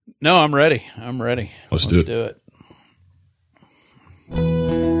No, I'm ready. Let's do it.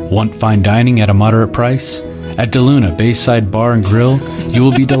 Want fine dining at a moderate price? At DeLuna Bayside Bar and Grill, you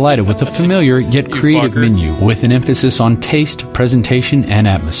will be delighted with a familiar yet creative menu with an emphasis on taste, presentation, and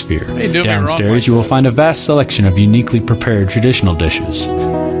atmosphere. Downstairs, you will find a vast selection of uniquely prepared traditional dishes.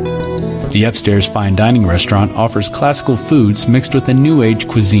 The upstairs fine dining restaurant offers classical foods mixed with a new age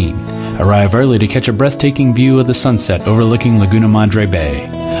cuisine. Arrive early to catch a breathtaking view of the sunset overlooking Laguna Madre Bay.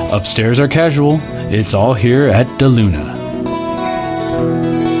 Upstairs are casual. It's all here at DeLuna.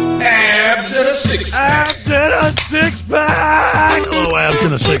 Abs in a six-pack. Abs in a six-pack. Hello, Abs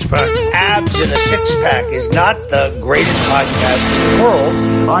in a six-pack. Abs in a Six-Pack is not the greatest podcast in the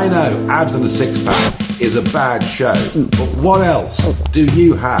world. I know Abs in a Six-Pack is a bad show, but what else do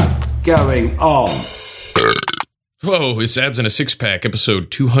you have going on? Whoa, it's Abs in a Six-Pack,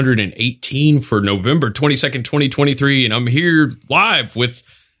 episode 218 for November 22nd, 2023, and I'm here live with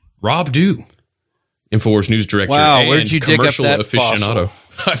Rob Dew, InfoWars News Director and where'd you commercial dig up that aficionado.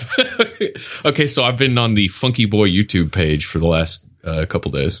 Okay, so I've been on the Funky Boy YouTube page for the last couple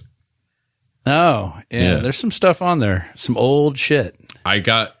days. Oh, yeah, there's some stuff on there, some old shit. I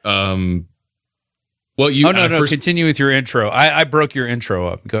got, no, continue with your intro. I broke your intro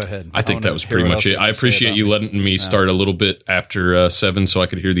up. Go ahead. I think that was pretty much it. I appreciate you letting me start a little bit after 7 so I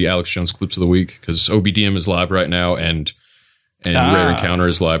could hear the Alex Jones clips of the week, because OBDM is live right now and Rare Encounter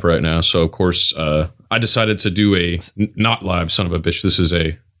is live right now. So, of course, I decided to do a not live son of a bitch. This is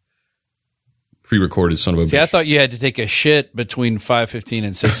a pre-recorded son of a bitch. See, I thought you had to take a shit between 5:15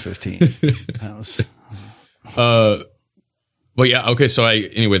 and 6:15. That was... Well, yeah, okay. So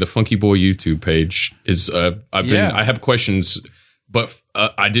anyway, the Funky Boy YouTube page is. I have questions, but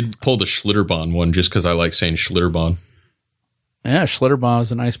I did pull the Schlitterbahn one just because I like saying Schlitterbahn. Yeah, Schlitterbahn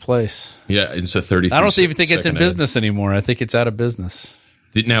is a nice place. Yeah, it's a 30. I don't even think it's in business anymore. I think it's out of business.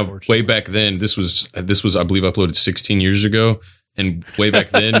 Now, way back then, this was I believe uploaded 16 years ago, and way back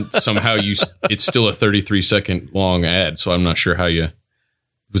then somehow it's still a 33-second long ad. So I'm not sure how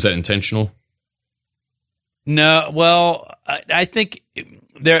was that intentional. No, well, I think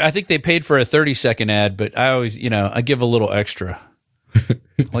they paid for a 30-second ad, but I always, I give a little extra. I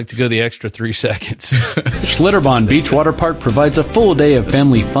like to go the extra 3 seconds. Schlitterbahn Beach Water Park provides a full day of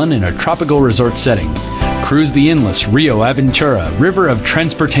family fun in a tropical resort setting. Cruise the endless Rio Aventura, river of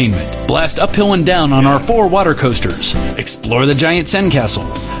transportainment. Blast uphill and down on our 4 water coasters. Explore the giant sandcastle.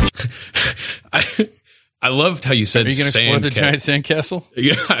 I loved how you said sandcastle. Are you going to explore the giant sandcastle?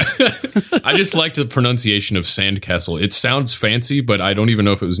 Yeah. I just liked the pronunciation of sandcastle. It sounds fancy, but I don't even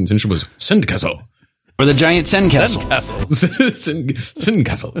know if it was intentional. It was sandcastle. Or the giant sandcastle.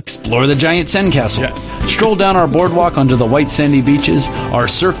 Sandcastle. Explore the giant sandcastle. Yeah. Stroll down our boardwalk onto the white sandy beaches, or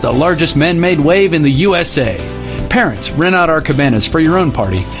surf the largest man-made wave in the USA. Parents, rent out our cabanas for your own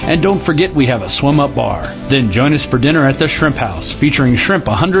party, and don't forget we have a swim-up bar. Then join us for dinner at the Shrimp House, featuring shrimp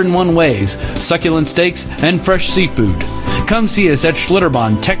 101 ways, succulent steaks, and fresh seafood. Come see us at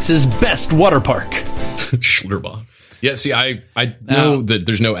Schlitterbahn, Texas' best water park. Schlitterbahn. Yeah, see, I know that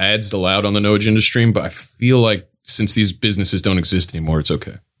there's no ads allowed on the No Agenda stream, but I feel like since these businesses don't exist anymore, it's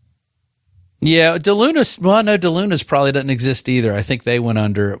okay. Yeah, DeLuna's probably doesn't exist either. I think they went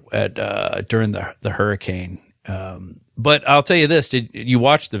under during the hurricane. But I'll tell you this: did you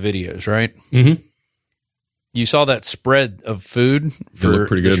watch the videos? Right? Mm-hmm. You saw that spread of food for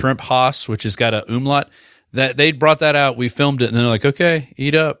the shrimp Haas, which has got a umlaut. That they brought that out. We filmed it, and they're like, "Okay,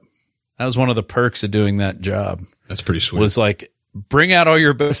 eat up." That was one of the perks of doing that job. That's pretty sweet. Was like, bring out all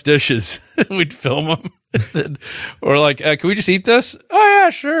your best dishes. We'd film them, or like, can we just eat this? Oh yeah,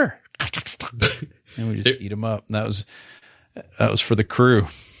 sure. And we just eat them up. And that was for the crew.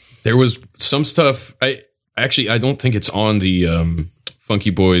 There was some stuff. I don't think it's on the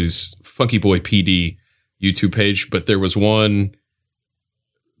Funky Boy PD YouTube page, but there was one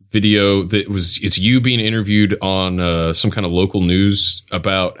video it's you being interviewed on some kind of local news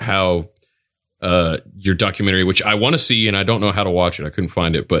about how your documentary, which I want to see and I don't know how to watch it. I couldn't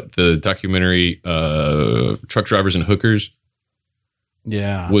find it, but the documentary Truck Drivers and Hookers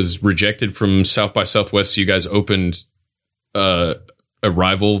was rejected from South by Southwest. So you guys opened a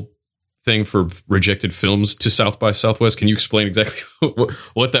rival thing for rejected films to South by Southwest. Can you explain exactly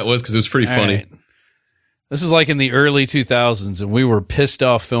what that was? Because it was pretty funny. Right. This is like in the early 2000s, and we were pissed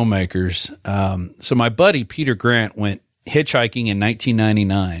off filmmakers. So my buddy Peter Grant went hitchhiking in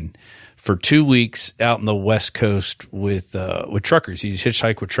 1999 for 2 weeks out in the West Coast with truckers. He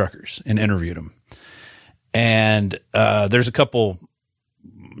hitchhiked with truckers and interviewed them. And there's a couple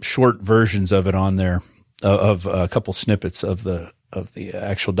short versions of it on there, of a couple snippets of the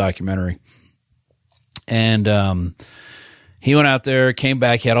actual documentary. And He went out there, came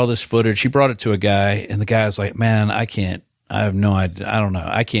back, he had all this footage. He brought it to a guy, and the guy was like, man, I have no idea. I don't know.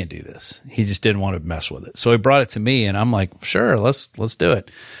 I can't do this. He just didn't want to mess with it. So he brought it to me, and I'm like, sure, let's do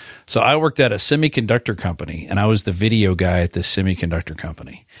it. So I worked at a semiconductor company, and I was the video guy at this semiconductor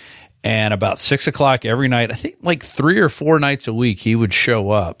company. And about 6 o'clock every night, I think like 3 or 4 nights a week, he would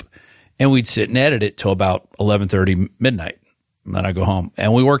show up, and we'd sit and edit it till about 11:30 midnight. And then I go home,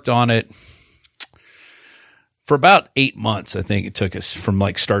 and we worked on it for about 8 months. I think it took us from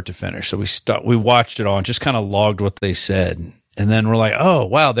like start to finish. So we watched it all and just kind of logged what they said. And then we're like, oh,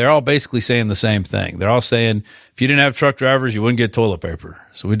 wow, they're all basically saying the same thing. They're all saying, if you didn't have truck drivers, you wouldn't get toilet paper.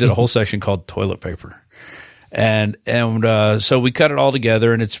 So we did a whole section called toilet paper. And so we cut it all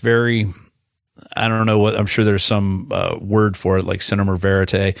together, and it's very, I don't know what, I'm sure there's some word for it, like cinema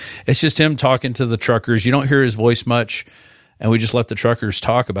verite. It's just him talking to the truckers. You don't hear his voice much. And we just let the truckers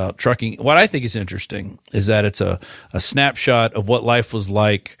talk about trucking. What I think is interesting is that it's a snapshot of what life was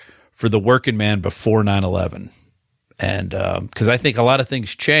like for the working man before 9/11. And because I think a lot of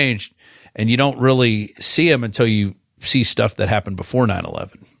things changed, and you don't really see them until you see stuff that happened before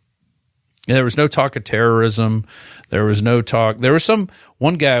 9/11. And there was no talk of terrorism. There was no talk. There was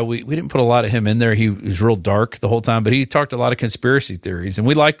one guy, we didn't put a lot of him in there. He was real dark the whole time, but he talked a lot of conspiracy theories, and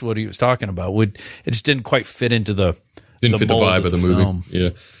we liked what he was talking about. It just didn't quite fit into the vibe of the movie. Film.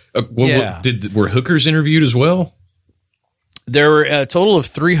 Yeah. Were hookers interviewed as well? There were a total of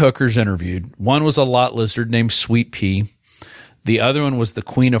 3 hookers interviewed. One was a lot lizard named Sweet Pea. The other one was the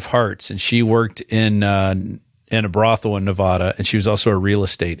Queen of Hearts, and she worked in a brothel in Nevada, and she was also a real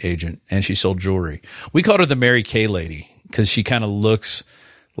estate agent, and she sold jewelry. We called her the Mary Kay lady because she kind of looks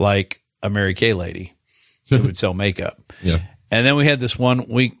like a Mary Kay lady who would sell makeup. Yeah. And then we had this one,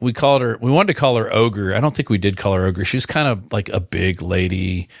 we wanted to call her Ogre. I don't think we did call her Ogre. She was kind of like a big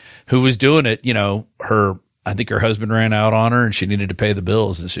lady who was doing it, I think her husband ran out on her and she needed to pay the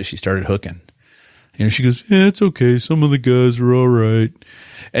bills. And so she started hooking. She goes, yeah, it's okay. Some of the guys are all right.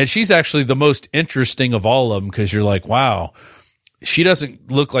 And she's actually the most interesting of all of them because you're like, wow, she doesn't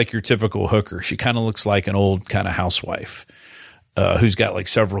look like your typical hooker. She kind of looks like an old kind of housewife who's got like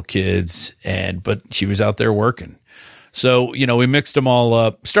several kids, but she was out there working. So, we mixed them all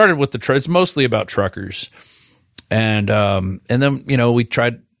up, started with it's mostly about truckers. And then, we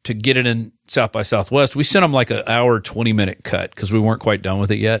tried to get it in South by Southwest. We sent them like an hour, 20-minute cut because we weren't quite done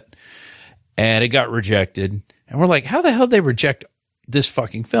with it yet. And it got rejected. And we're like, how the hell did they reject this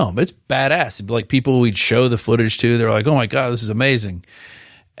fucking film? It's badass. It'd be like people we'd show the footage to. They're like, oh my God, this is amazing.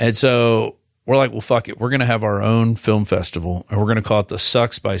 And so we're like, well, fuck it. We're going to have our own film festival, and we're going to call it the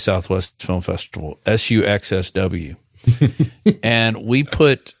Sucks by Southwest Film Festival, SUXSW. And we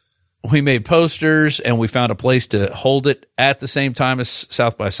made posters, and we found a place to hold it at the same time as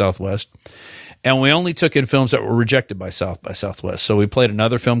South by Southwest. And we only took in films that were rejected by South by Southwest. So we played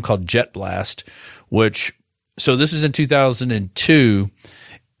another film called Jet Blast, so this is in 2002.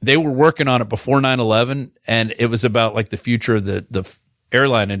 They were working on it before 9/11, and it was about like the future of the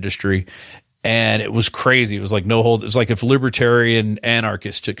airline industry. And it was crazy. It was like no hold. It was like if libertarian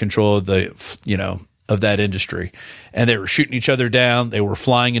anarchists took control of of that industry, and they were shooting each other down. They were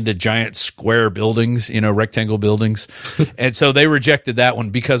flying into giant square buildings, rectangle buildings. And so they rejected that one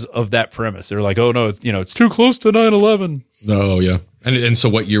because of that premise. They're like, oh no, it's too close to 9/11. Oh yeah. And so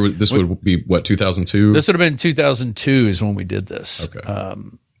what year this would be? What, 2002? This would have been 2002 is when we did this. Okay.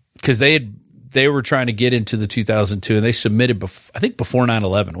 Because they were trying to get into the 2002, and they submitted I think before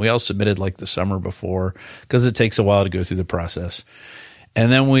 9/11. We all submitted like the summer before because it takes a while to go through the process. And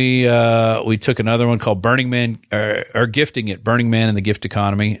then we took another one called Burning Man, or Gifting It, Burning Man and the Gift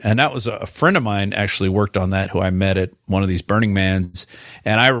Economy. And that was a friend of mine actually worked on that, who I met at one of these Burning Mans.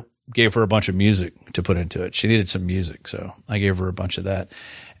 And I gave her a bunch of music to put into it. She needed some music, so I gave her a bunch of that.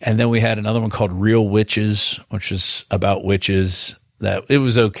 And then we had another one called Real Witches, which is about witches. That it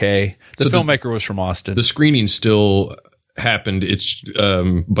was okay. The filmmaker was from Austin. The screening still happened.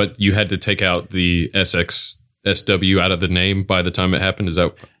 But you had to take out the SXSW out of the name by the time it happened. Is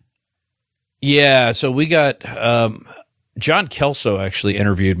that? Yeah. So we got John Kelso actually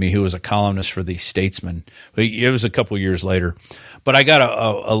interviewed me, who was a columnist for the Statesman. It was a couple years later, but I got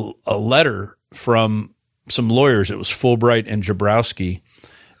a letter from some lawyers. It was Fulbright and Jabrowski.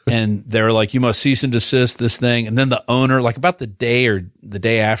 And they were like, you must cease and desist this thing. And then the owner, like about the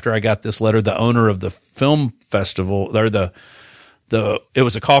day after I got this letter, the owner of the film festival, or it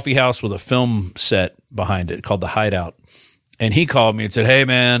was a coffee house with a film set behind it called The Hideout. And he called me and said, hey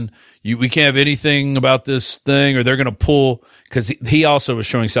man, we can't have anything about this thing, or they're going to pull, because he also was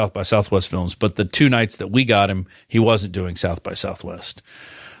showing South by Southwest films, but the 2 nights that we got him, he wasn't doing South by Southwest.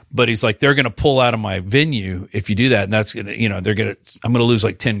 but he's like, they're going to pull out of my venue if you do that. And that's going to, I'm going to lose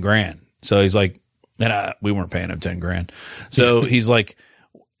like 10 grand. So he's like, and we weren't paying him 10 grand. So he's like,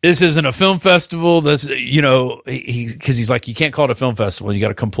 this isn't a film festival. That's, cause he's like, you can't call it a film festival. You got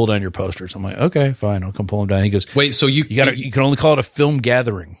to come pull down your posters. I'm like, okay, fine. I'll come pull them down. He goes, wait, so you can only call it a film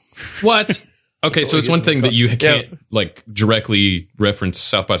gathering. What? Okay. So it's one thing that you can't like directly reference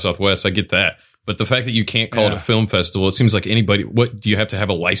South by Southwest. I get that. But the fact that you can't call it a film festival, it seems like anybody, what do you have to have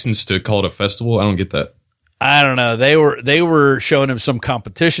a license to call it a festival? I don't get that. I don't know. They were showing him some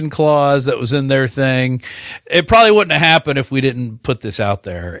competition clause that was in their thing. It probably wouldn't have happened if we didn't put this out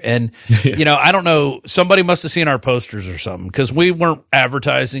there. And, I don't know. Somebody must have seen our posters or something because we weren't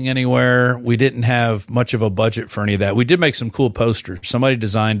advertising anywhere. We didn't have much of a budget for any of that. We did make some cool posters. Somebody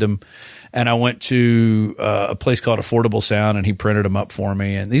designed them. And I went to a place called Affordable Sound and he printed them up for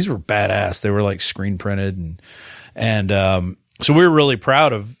me. And these were badass. They were like screen printed and so we were really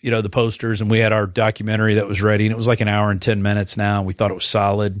proud of, the posters, and we had our documentary that was ready, and it was like an hour and 10 minutes now, and we thought it was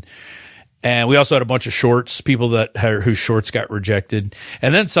solid. And we also had a bunch of shorts, people whose shorts got rejected.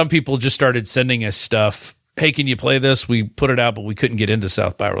 And then some people just started sending us stuff. Hey, can you play this? We put it out, but we couldn't get into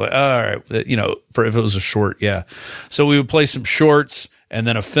South by. We're like, all right, for if it was a short, yeah. So we would play some shorts and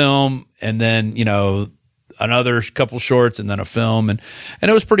then a film and then, another couple shorts and then a film. And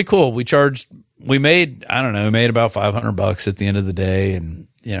it was pretty cool. We made about $500 at the end of the day and,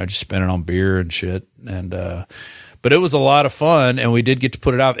 just spent it on beer and shit. And, but it was a lot of fun and we did get to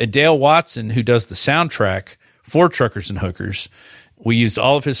put it out. And Dale Watson, who does the soundtrack for Truckers and Hookers, we used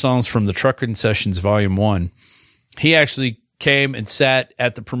all of his songs from the Truckin' Sessions Volume 1. He actually came and sat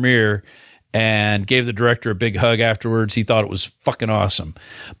at the premiere and gave the director a big hug afterwards. He thought it was fucking awesome.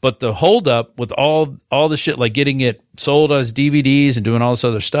 But the holdup with all the shit, like getting it sold as DVDs and doing all this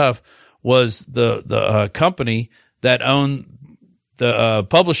other stuff, was the company that owned the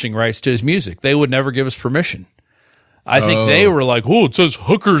publishing rights to his music. They would never give us permission. I think they were like, oh, it says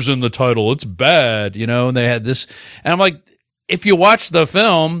hookers in the title. It's bad, and they had this. And I'm like, if you watch the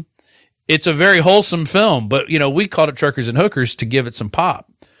film, it's a very wholesome film. But, we called it Truckers and Hookers to give it some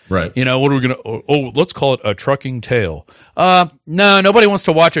pop. Right. What are we going to, let's call it a trucking tale. No, nobody wants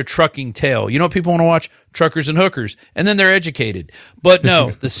to watch a trucking tale. You know what people want to watch? Truckers and Hookers. And then they're educated. But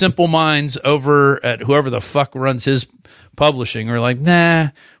no, the simple minds over at whoever the fuck runs his publishing are like,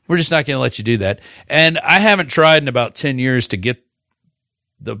 nah, we're just not going to let you do that. And I haven't tried in about 10 years to get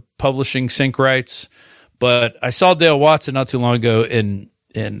the publishing sync rights, but I saw Dale Watson not too long ago in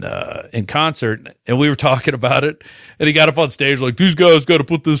concert, and we were talking about it, and he got up on stage like, these guys got to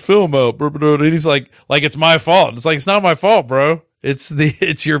put this film out, and he's like it's my fault. It's like, it's not my fault, bro.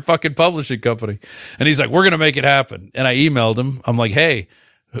 It's your fucking publishing company. And he's like, we're gonna make it happen. And I emailed him. I'm like, hey,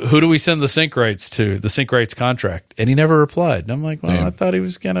 who do we send the sync rights to? The sync rights contract. And he never replied. And I'm like, well, I thought he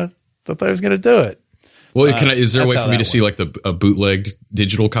was gonna do it. Well, is there a way for me to see like a bootlegged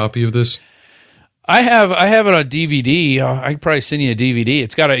digital copy of this? I have it on DVD. I can probably send you a DVD.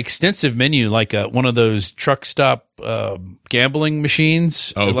 It's got an extensive menu, like one of those truck stop gambling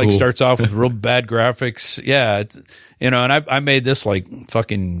machines. Oh, it cool. Starts off with real bad graphics. Yeah, it's, and I made this like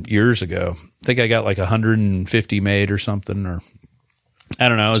fucking years ago. I think I got like 150 made or something, or I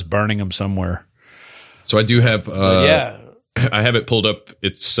don't know. I was burning them somewhere. So I do have, I have it pulled up.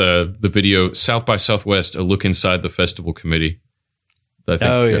 It's the video South by Southwest, a look inside the festival committee. I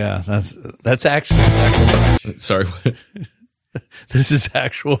think, that's actually sorry. This is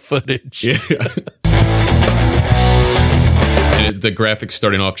actual footage. Yeah. And the graphic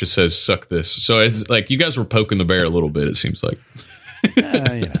starting off just says "suck this." So it's like you guys were poking the bear a little bit. It seems like.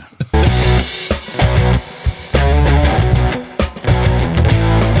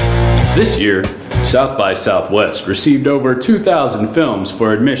 This year, South by Southwest received over 2,000 films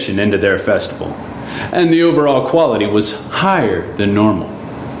for admission into their festival, and the overall quality was higher than normal.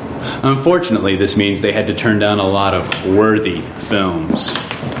 Unfortunately, this means they had to turn down a lot of worthy films.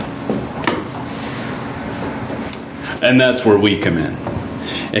 And that's where we come in.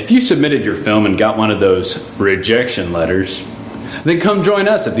 If you submitted your film and got one of those rejection letters, then come join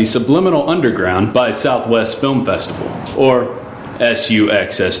us at the Subliminal Underground by Southwest Film Festival, or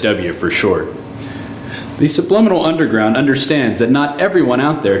SUXSW for short. The Subliminal Underground understands that not everyone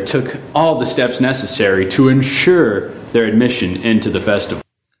out there took all the steps necessary to ensure their admission into the festival.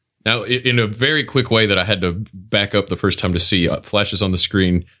 Now, in a very quick way that I had to back up the first time to see, flashes on the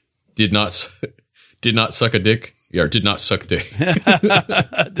screen, did not suck a dick. Yeah, or did not suck dick.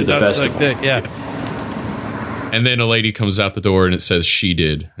 Did not suck dick, yeah. And then a lady comes out the door and it says she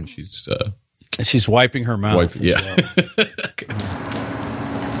did. And she's wiping her mouth. Yeah.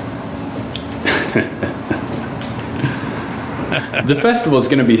 Well. The festival is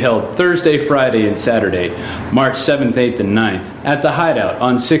going to be held Thursday, Friday, and Saturday, March 7th, 8th, and 9th, at the Hideout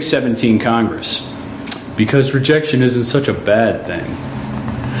on 617 Congress. Because rejection isn't such a bad thing.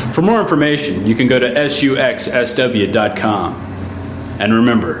 For more information, you can go to suxsw.com. And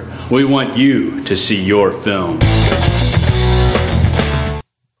remember, we want you to see your film.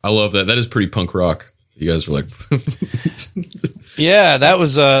 I love that. That is pretty punk rock. You guys were like... Yeah, that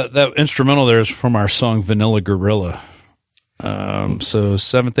was that instrumental there is from our song Vanilla Gorilla. So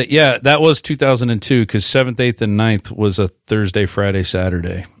 7th, 8th, yeah, that was 2002 because 7th, 8th, and 9th was a Thursday, Friday,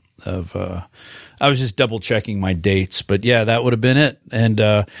 Saturday of... I was just double checking my dates, but yeah, that would have been it. And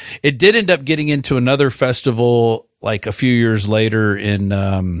it did end up getting into another festival like a few years later in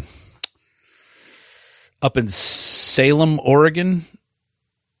up in Salem, Oregon.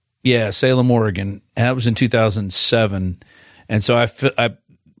 Yeah, Salem, Oregon. And that was in 2007. And so I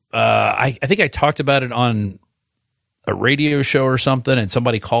think I talked about it on a radio show or something, and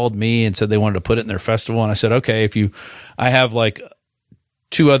somebody called me and said they wanted to put it in their festival. And I said, okay, I have like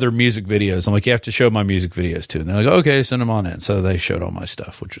 2 other music videos. I'm like, you have to show my music videos too. And they're like, okay, send them on in. So they showed all my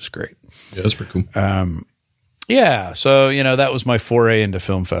stuff, which was great. Yeah, that's pretty cool. Yeah. So, that was my foray into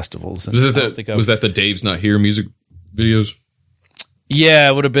film festivals. And was that the Dave's Not Here music videos? Yeah,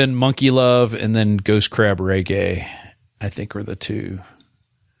 it would have been Monkey Love and then Ghost Crab Reggae, I think were the 2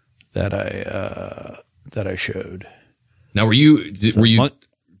 that I showed. Now, were you just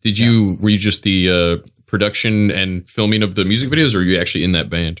the production and filming of the music videos, or are you actually in that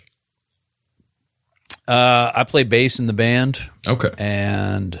band? I play bass in the band. Okay.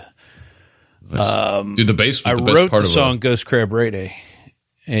 And dude, the bass was the best wrote part the of song Ghost Crab Reggae.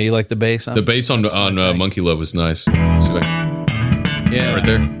 Yeah, you like the bass? The bass on Monkey Love was nice. Yeah, right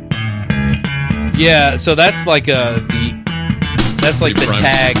there. Yeah, so that's like the primacy.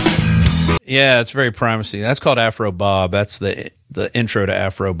 tag. Yeah, it's very primacy. That's called Afro Bob. That's the intro to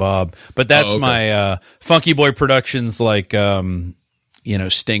Afro Bob. But that's my Funky Boy Productions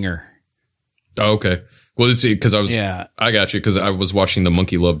stinger. Oh, okay. Well, it's because I got you because I was watching the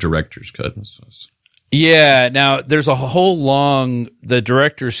Monkey Love director's cut. Yeah. Now there's the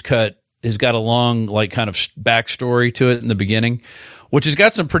director's cut has got a long kind of backstory to it in the beginning, which has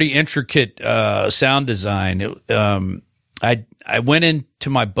got some pretty intricate sound design. I went into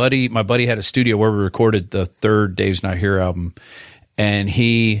my buddy. My buddy had a studio where we recorded the 3rd Dave's Not Here album, and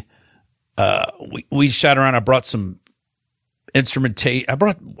we shot around. I brought some instrumentation. I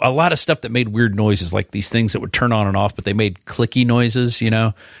brought a lot of stuff that made weird noises, like these things that would turn on and off, but they made clicky noises.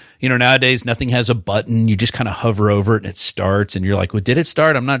 Nowadays nothing has a button. You just kind of hover over it and it starts, and you're like, well, did it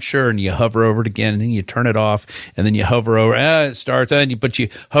start? I'm not sure. And you hover over it again, and then you turn it off, and then you hover over, it starts, but you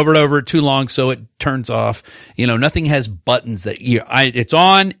hovered over it too long, so it turns off. Nothing has buttons that it's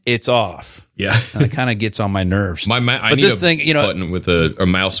on, it's off. Yeah. And it kind of gets on my nerves. I need a button with a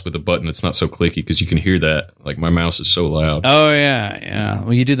mouse with a button that's not so clicky, because you can hear that. Like, my mouse is so loud. Oh yeah. Yeah.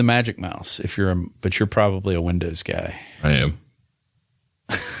 Well, you do the Magic Mouse but you're probably a Windows guy. I am.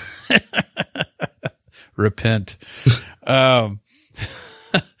 Repent. But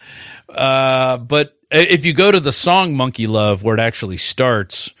if you go to the song Monkey Love, where it actually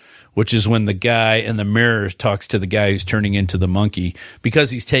starts, which is when the guy in the mirror talks to the guy who's turning into the monkey,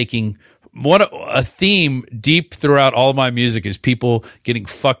 because he's taking a theme deep throughout all my music is people getting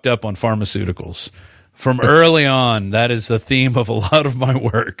fucked up on pharmaceuticals. From early on, that is the theme of a lot of my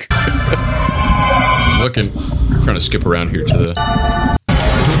work. I'm trying to skip around here to the...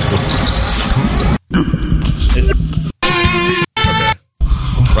 Okay.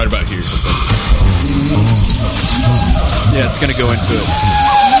 Right about here. Yeah, it's going to go into it.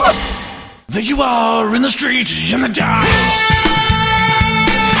 There you are in the street in the dark.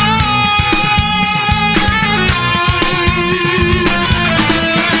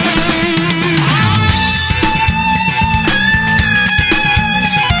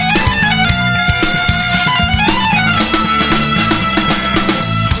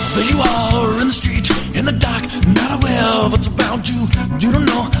 What's around you? You don't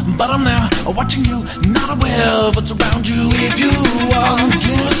know, but I'm there watching you. Not aware of what's around you. If you want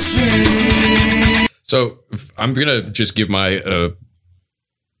to see. So I'm gonna just give my,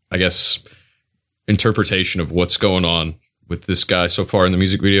 interpretation of what's going on with this guy so far in the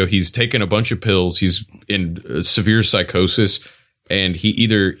music video. He's taken a bunch of pills. He's in severe psychosis, and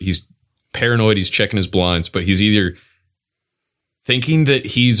he's paranoid. He's checking his blinds, but he's either thinking that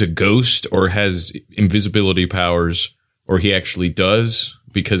he's a ghost or has invisibility powers, or he actually does,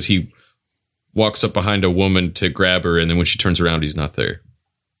 because he walks up behind a woman to grab her, and then when she turns around, he's not there.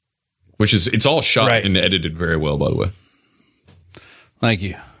 It's all shot and edited very well, by the way. Thank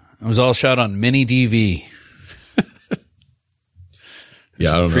you. It was all shot on mini DV.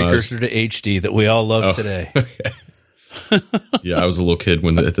 Yeah, I don't know. Precursor to HD that we all love today. Okay. Yeah, I was a little kid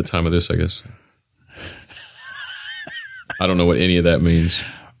at the time of this, I guess. I don't know what any of that means.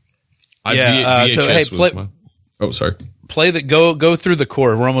 VHS was oh, sorry. Play the go through the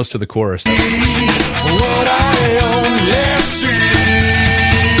chorus. We're almost to the chorus. What I only see.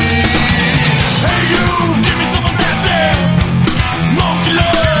 Hey, you, give me some of that there. Monkey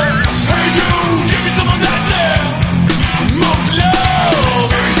love. Hey, you, give me some of that there. Monkey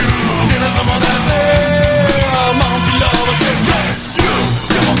love. Hey, you, give me some of that there. Monkey love. I said, hey, you,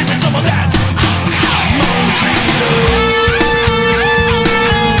 come on, give me some of that. Monkey love.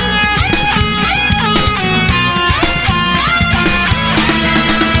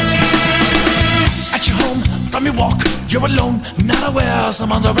 From your walk, you're alone, not aware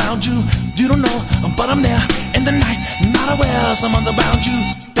someone's around you. You don't know, but I'm there in the night, not aware someone's around you.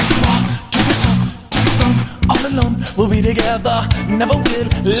 There you are, to the song, all alone. We'll be together, never will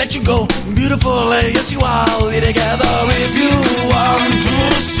let you go. Beautiful, yes you are. We'll be together if you want to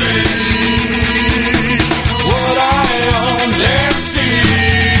see what I only see.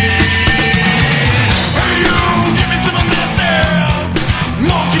 Hey you, give me some of that there,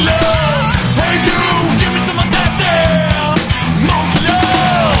 monkey love. Hey you, give me some of that there, monkey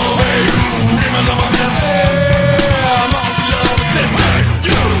love. Hey you, give me some of that there, monkey love. I said, hey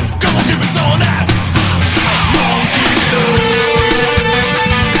you, come on, give me some of that monkey love.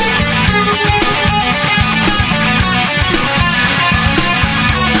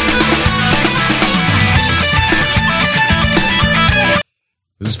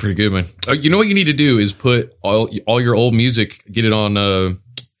 This is pretty good, man. You know what you need to do is put all your old music, get it on,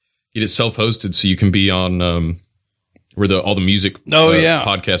 get it self-hosted so you can be on where all the music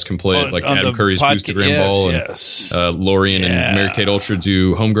podcasts can play it, like Adam Curry's Boostagram Ball, and Lorian and Mary-Kate Ultra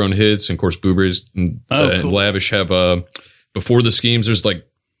do Homegrown Hits, and of course Boobers and Lavish have Before the Schemes. There's like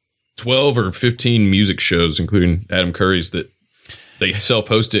 12 or 15 music shows, including Adam Curry's, that they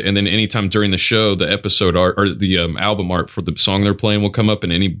self-host it, and then anytime during the show, the episode art or the album art for the song they're playing will come up,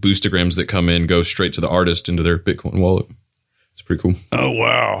 and any Boostagrams that come in go straight to the artist into their Bitcoin wallet. It's pretty cool. Oh,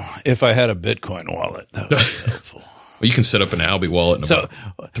 wow. If I had a Bitcoin wallet, that would be helpful. Well, you can set up an Albi wallet in about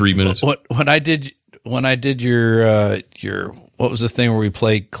 3 minutes. When I did your what was the thing where we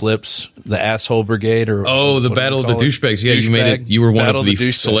played clips, the Asshole Brigade, or the Battle of the Douchebags? Yeah, you made it. You were one of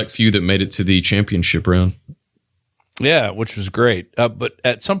the select few that made it to the championship round. Yeah, which was great. But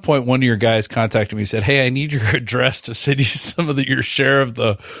at some point, one of your guys contacted me and said, "Hey, I need your address to send you some of your share of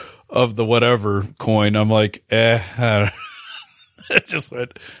the whatever coin." I'm like, I just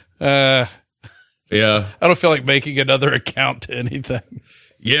went, yeah. I don't feel like making another account to anything.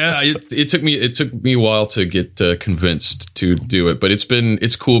 Yeah, it took me a while to get convinced to do it, but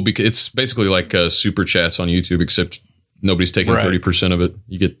it's cool because it's basically like super chats on YouTube, except nobody's taking 30% of it.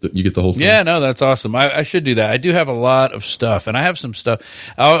 You get the whole thing. Yeah, no, that's awesome. I should do that. I do have a lot of stuff, and I have some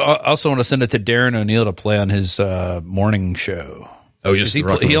stuff. I also want to send it to Darren O'Neill to play on his morning show. Oh, yes,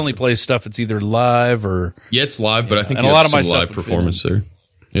 he only plays stuff that's either live or it's live, but I think a lot of my live performance there.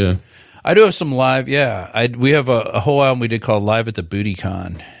 Yeah, I do have some live. Yeah, we have a whole album we did called Live at the Booty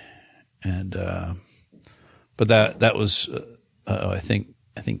Con, and but that was I think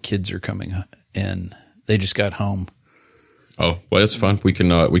kids are coming in. They just got home. Oh, well, that's fine. We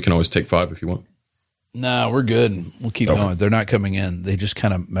can always take 5 if you want. No, we're good. We'll keep going. They're not coming in. They just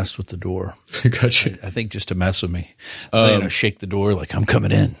kind of messed with the door. Gotcha. I think just to mess with me. They shake the door like, I'm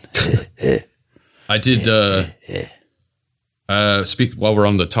coming in. I did speak while we're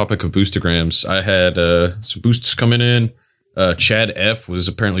on the topic of Boostagrams. I had some boosts coming in. Chad F was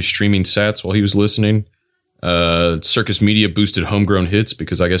apparently streaming sats while he was listening. Circus Media boosted Homegrown Hits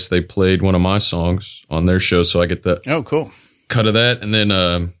because I guess they played one of my songs on their show, so I get the cool cut of that. And then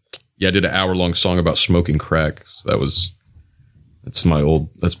I did an hour-long song about smoking crack. So that's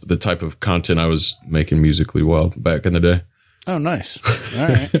the type of content I was making musically back in the day. Oh, nice. All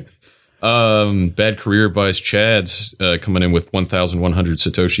right. Bad Career Advice Chad's coming in with 1,100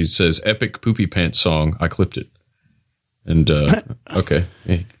 Satoshis, says epic poopy pants song. I clipped it. And okay.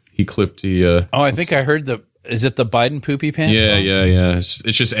 He clipped the I think I heard is it the Biden poopy pants song? Yeah. It's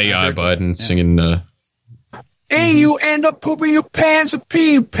just AI Biden singing and you end up pooping your pants or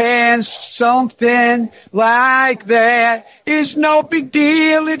pee your pants, something like that. It's no big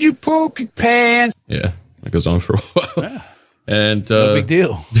deal if you poop your pants. Yeah, that goes on for a while. Yeah. And it's no big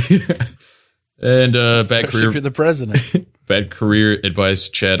deal. And bad career if you're the president. Bad Career Advice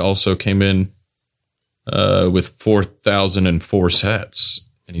Chad also came in with 4,004 sats.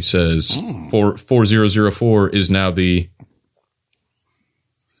 And he says 4004 is now there's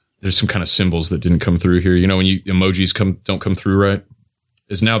some kind of symbols that didn't come through here. You know, when emojis don't come through right?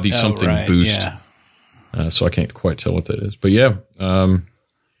 is now the something boost. Yeah. So I can't quite tell what that is. But yeah.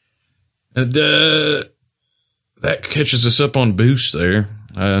 That catches us up on boost there.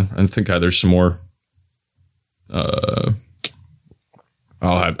 I think there's some more. I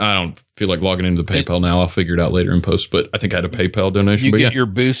don't feel like logging into the PayPal now. I'll figure it out later in post. But I think I had a PayPal donation. You get your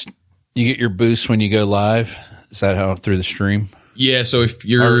boost. You get your boost when you go live. Is that how through the stream? Yeah. So if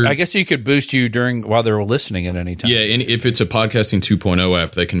you're, I guess you could boost you while they're listening at any time. Yeah, and if it's a podcasting 2.0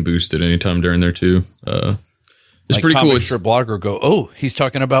 app, they can boost it anytime during there too. It's like pretty cool. It's a blogger go, oh, he's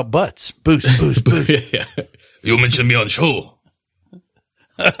talking about butts. Boost, boost, boost. Yeah. You mention me on show.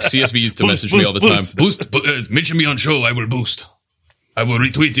 CSB used to message me all the time. Boost, mention me on show. I will boost. I will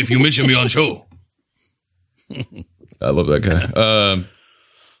retweet if you mention me on show. I love that guy.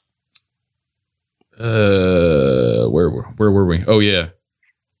 Where were we? Oh yeah.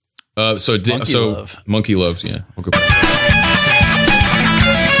 Monkey Loves. Yeah. We'll go back.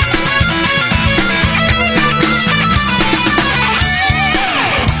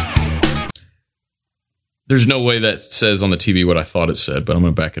 There's no way that says on the TV what I thought it said, but I'm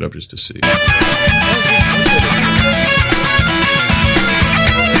going to back it up just to see.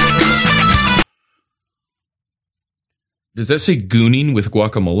 Does that say gooning with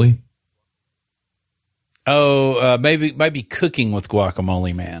guacamole? Oh, maybe cooking with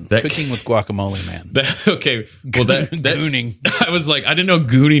guacamole man. Cooking with guacamole man. Okay. Well, that gooning. I was like, I didn't know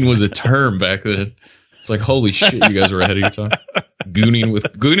gooning was a term back then. It's like, holy shit, you guys were ahead of your time. Gooning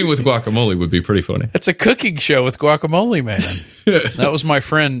with guacamole would be pretty funny. It's a cooking show with guacamole man. That was my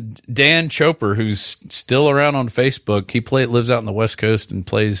friend Dan Choper, who's still around on Facebook. He lives out on the West Coast and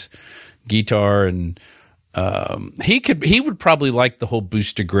plays guitar, and he would probably like the whole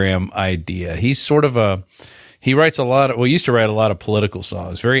Boostagram idea. He's sort of he writes used to write a lot of political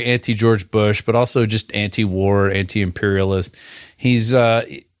songs, very anti-George Bush, but also just anti-war, anti-imperialist. He's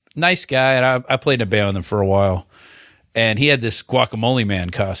nice guy, and I played in a band with him for a while. And he had this guacamole man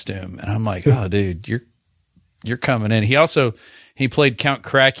costume, and I'm like, oh, dude, you're coming in. He played Count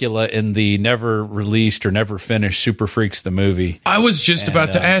Cracula in the never released or never finished Super Freaks the movie. I was just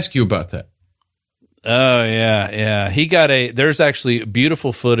about to ask you about that. Oh yeah. He got there's actually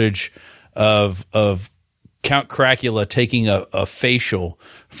beautiful footage of Count Cracula taking a facial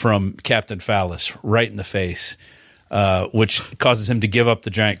from Captain Phallus right in the face, which causes him to give up the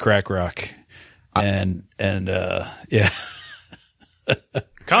giant crack rock. And yeah.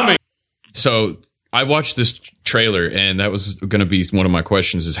 Coming. So I watched this trailer, and that was going to be one of my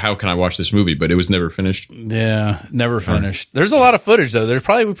questions: is how can I watch this movie? But it was never finished. Yeah, never finished. There's a lot of footage though. We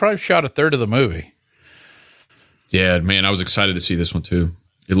probably shot a third of the movie. Yeah, man, I was excited to see this one too.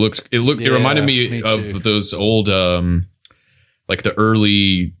 It reminded me of too. Those old, like the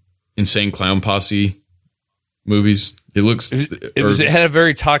early Insane Clown Posse movies. It had a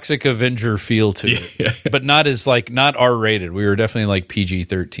very Toxic Avenger feel to it, yeah. but not R-rated. We were definitely like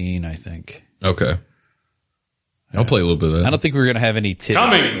PG-13, I think. Okay. I'll play a little bit of that. I don't think we were going to have any titties.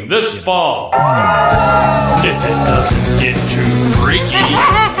 Coming this fall. If it doesn't get too freaky.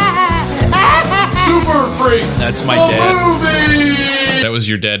 Super Freaks. That's my dad. Movie. That was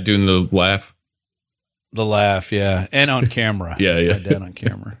your dad doing the laugh? The laugh, yeah. And on camera. Yeah. My dad on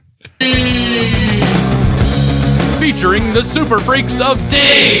camera. Featuring the Super Freaks of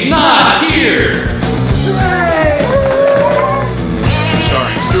Dave's Not Here.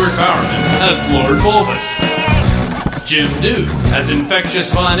 Starring Stuart Bowerman as Lord Bulbous, Jim Dew as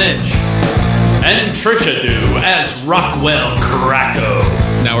Infectious Von Itch, and Trisha Dew as Rockwell Cracko.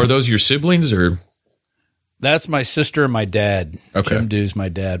 Now, are those your siblings or? That's my sister and my dad. Okay. Jim Dew's my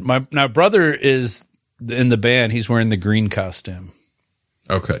dad. My brother is in the band. He's wearing the green costume.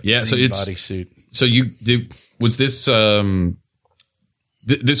 Okay. Yeah. So it's bodysuit. So was this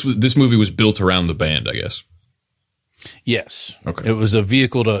this movie was built around the band, I guess. Yes. Okay. It was a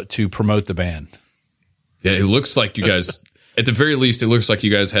vehicle to promote the band. Yeah, it looks like you guys, at the very least, it looks like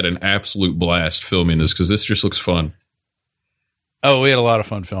you guys had an absolute blast filming this, because this just looks fun. Oh, we had a lot of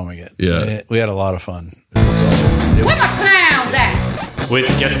fun filming it. Yeah. We had a lot of fun. Where my clowns at? With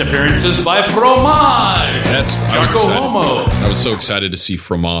guest appearances by Fromage. I was so excited to see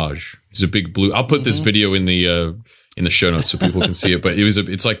Fromage. He's a big blue. I'll put this video in the show notes so people can see it. But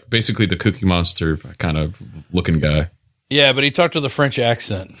it's like basically the Cookie Monster kind of looking guy. Yeah, but he talked with a French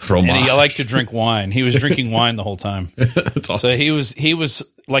accent. Fromage. And he liked to drink wine. He was drinking wine the whole time. That's awesome. So he was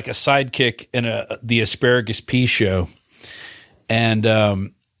like a sidekick in the Asparagus Pea show. And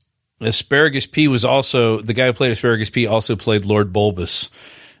Asparagus Pea was also, the guy who played Asparagus Pea also played Lord Bulbous.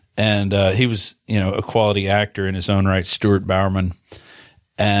 And he was, a quality actor in his own right, Stuart Bowerman.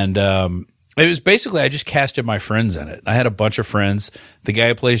 And It was basically I just casted my friends in it. I had a bunch of friends. The guy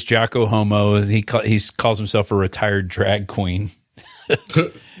who plays Jocko Homo, he calls himself a retired drag queen.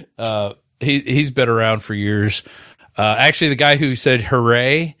 He's been around for years. Actually, the guy who said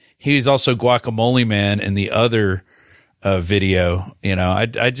 "hooray," he's also Guacamole Man in the other video. You know,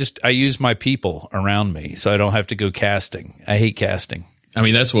 I use my people around me, so I don't have to go casting. I hate casting. I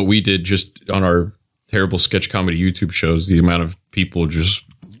mean, that's what we did just on our terrible sketch comedy YouTube shows. The amount of people, just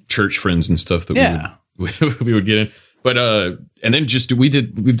church friends and stuff that we would get in. But and then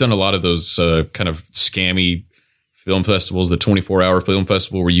we've done a lot of those kind of scammy film festivals, the 24-hour film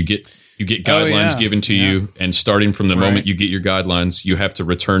festival where you get guidelines given to you, and starting from the moment you get your guidelines, you have to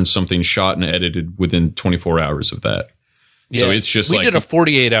return something shot and edited within 24 hours of that. Yeah. So it's just we did a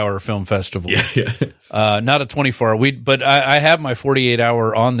 48-hour film festival. Not a 24-hour. But I have my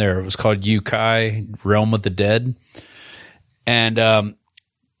 48-hour on there. It was called Yukai, Realm of the Dead. And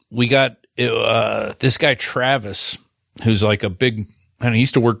we got this guy, Travis, who's like a big, he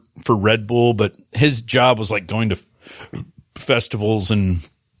used to work for Red Bull, but his job was like going to festivals and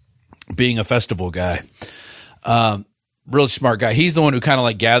being a festival guy. Really smart guy. He's the one who kind of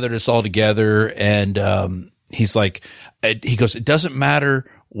like gathered us all together. And he's like, he goes, it doesn't matter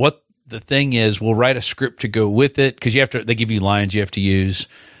what the thing is. We'll write a script to go with it. Cause they give you lines you have to use.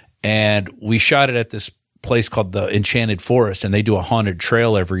 And we shot it at this place called the Enchanted Forest, and they do a haunted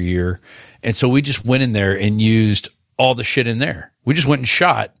trail every year. And so we just went in there and used all the shit in there. We just went and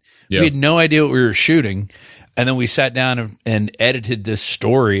shot. Yep. We had no idea what we were shooting. And then we sat down and edited this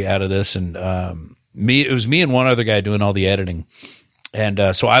story out of this. And it was me and one other guy doing all the editing.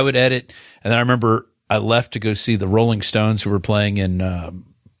 And so I would edit. And then I remember I left to go see the Rolling Stones, who were playing in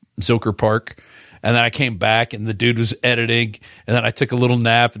Zilker Park. And then I came back and the dude was editing. And then I took a little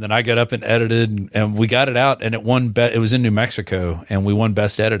nap, and then I got up and edited, and we got it out, and it won. It was in New Mexico, and we won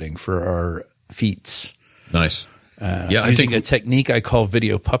best editing for our feats. Nice. I think a technique I call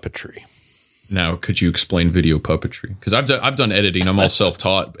video puppetry. Now, could you explain video puppetry? Because I've done editing. I'm all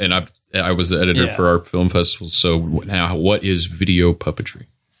self-taught, and I was the editor for our film festival. So now, what is video puppetry?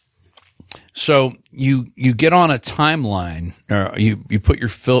 So you get on a timeline, or you put your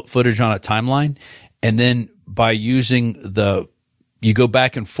footage on a timeline, and then by using you go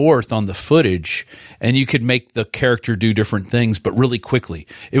back and forth on the footage, and you could make the character do different things, but really quickly.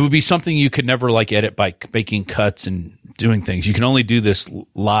 It would be something you could never like edit by making cuts and doing things. You can only do this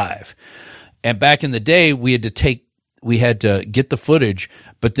live. And back in the day, we had to get the footage,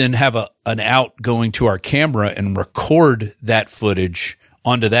 but then have an out going to our camera and record that footage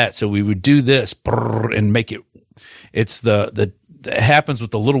onto that. So we would do this and make it. It's it happens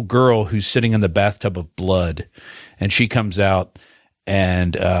with the little girl who's sitting in the bathtub of blood, and she comes out,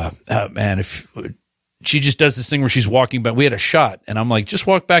 and if she just does this thing where she's walking back. We had a shot, and I'm like, just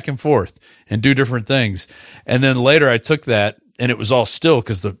walk back and forth and do different things. And then later I took that, and it was all still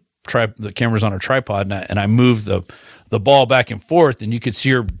because the camera's on a tripod, and I moved the ball back and forth, and you could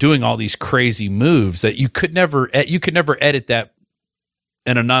see her doing all these crazy moves that you could never edit that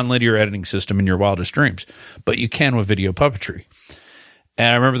in a nonlinear editing system in your wildest dreams, but you can with video puppetry. And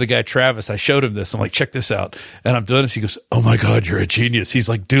I remember the guy, Travis, I showed him this. I'm like, check this out. And I'm doing this. He goes, oh my God, you're a genius. He's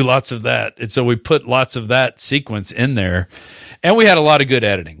like, do lots of that. And so we put lots of that sequence in there, and we had a lot of good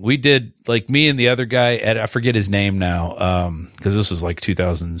editing. We did, like, me and the other guy, I forget his name now, because this was like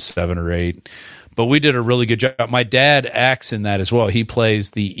 2007 or 8, but we did a really good job. My dad acts in that as well. He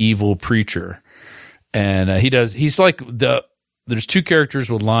plays the evil preacher, and he's like there's 2 characters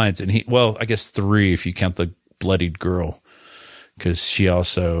with lines, and I guess 3 if you count the bloodied girl, because she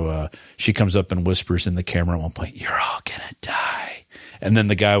also she comes up and whispers in the camera at one point, "You're all gonna die," and then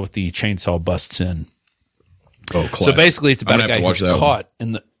the guy with the chainsaw busts in. Oh, classic. So basically, it's about a guy who's caught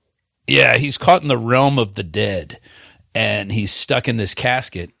he's caught in the realm of the dead, and he's stuck in this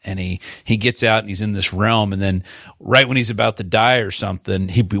casket, and he gets out, and he's in this realm, and then right when he's about to die or something,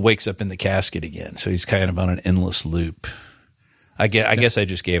 he wakes up in the casket again. So he's kind of on an endless loop. I guess I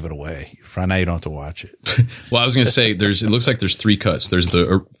just gave it away. Now you don't have to watch it. Well, I was going to say, it looks like there's 3 cuts. There's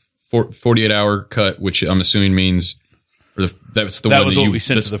the 48-hour cut, which I'm assuming means that's the one we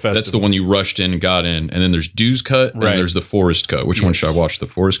sent to the festival. That's the one you rushed in and got in. And then there's Dew's cut, and there's the Forest cut. Which one should I watch, the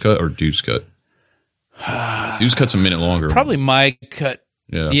Forest cut or Dew's cut? Dew's cut's a minute longer. Probably my cut.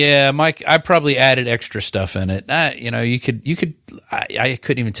 Yeah, Mike. I probably added extra stuff in it. You could. I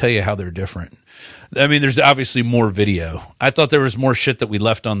couldn't even tell you how they're different. I mean, there's obviously more video. I thought there was more shit that we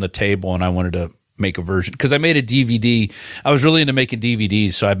left on the table, and I wanted to make a version because I made a DVD. I was really into making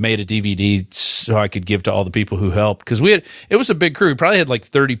DVDs, so I made a DVD so I could give to all the people who helped, because it was a big crew. We probably had like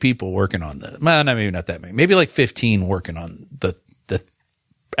 30 people working on that. Well, maybe not that many. Maybe like 15 working on the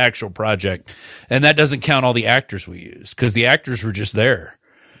actual project. And that doesn't count all the actors we used, because the actors were just there.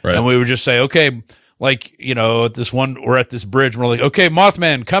 Right. And we would just say, okay, like, you know, at this one, we're at this bridge, and we're like, okay,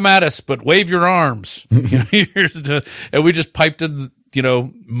 Mothman, come at us, but wave your arms. You know, and we just piped in, you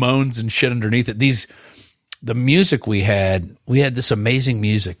know, moans and shit underneath it. The music we had this amazing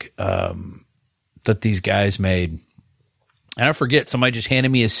music that these guys made. And I forget, somebody just handed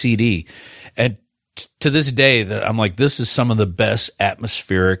me a CD. And to this day, I'm like, this is some of the best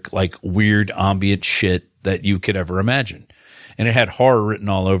atmospheric, like weird ambient shit that you could ever imagine. And it had horror written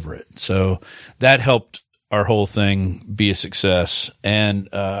all over it. So that helped our whole thing be a success. And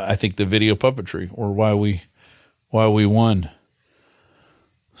I think the video puppetry, or why we won.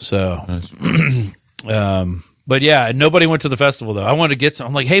 So, nice. But yeah, nobody went to the festival though. I wanted to get some.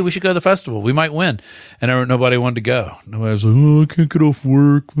 I'm like, hey, we should go to the festival. We might win. And nobody wanted to go. Nobody was like, oh, I can't get off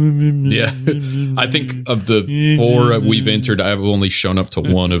work. Yeah. I think of the 4 we've entered, I've only shown up to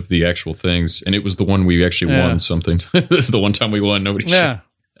one of the actual things. And it was the one we actually won something. This is the one time we won. Nobody showed.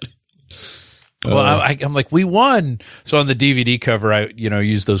 Well, I'm like, we won. So on the DVD cover, I, you know,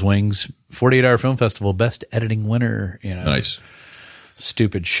 used those wings. 48 Hour Film Festival, best editing winner. You know, nice.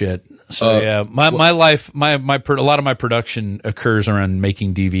 Stupid shit. So yeah, my life, a lot of my production occurs around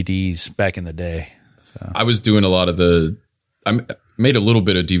making DVDs back in the day. So. I was doing a lot of I made a little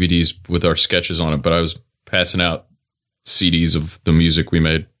bit of DVDs with our sketches on it, but I was passing out CDs of the music we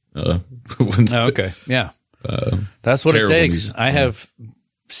made. Okay, yeah, that's what it takes. Music. I have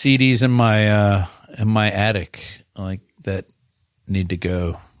CDs in my attic, like, that need to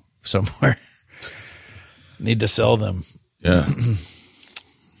go somewhere. Need to sell them. Yeah.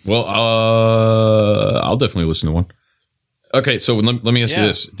 Well, I'll definitely listen to one. Okay, so let me ask you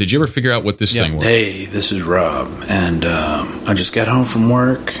this. Did you ever figure out what this thing was? Hey, this is Rob, and I just got home from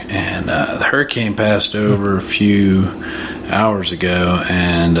work, and the hurricane passed over a few hours ago,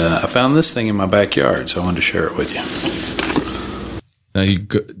 and I found this thing in my backyard, so I wanted to share it with you. Now, you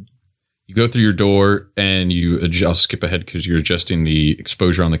go through your door, and I'll skip ahead because you're adjusting the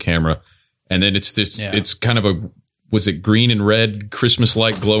exposure on the camera, and then it's this. Yeah. It's kind of a... Was it green and red,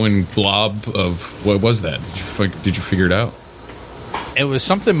 Christmas-like glowing blob of, what was that? Did you figure it out? It was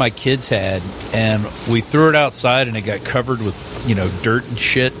something my kids had, and we threw it outside, and it got covered with, you know, dirt and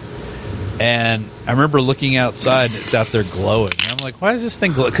shit. And I remember looking outside, and it's out there glowing. And I'm like, why is this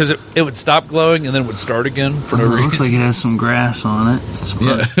thing glowing? Because it would stop glowing, and then it would start again for no reason. It looks like it has some grass on it.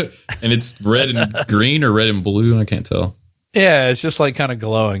 Yeah. And it's red and green or red and blue, I can't tell. Yeah, it's just like kind of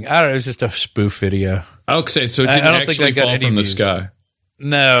glowing. I don't know, it's just a spoof video. Okay, so it didn't actually fall from the sky.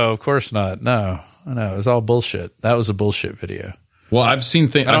 No, of course not. No, it was all bullshit. That was a bullshit video. Well, I've seen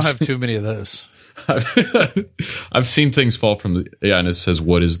things. I don't have too many of those. I've seen things fall from the... Yeah, and it says,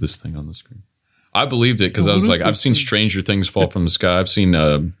 what is this thing on the screen? I believed it because I was like, I've seen stranger things fall from the sky. I've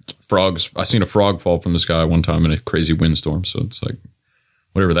seen frogs. I've seen a frog fall from the sky one time in a crazy windstorm. So it's like,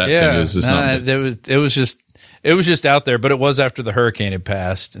 whatever that thing is, it's not... It was just out there, but it was after the hurricane had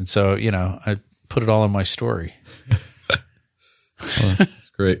passed. And so, you know, I put it all in my story. Well, that's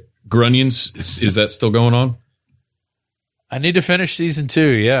great. Grunions, is that still going on? I need to finish season 2.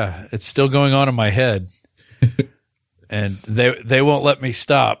 Yeah, it's still going on in my head. And they won't let me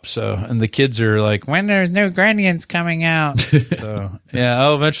stop. So, and the kids are like, when there's new Grunions coming out. So, yeah,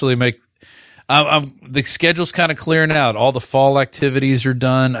 I'll eventually make... the schedule's kind of clearing out. All the fall activities are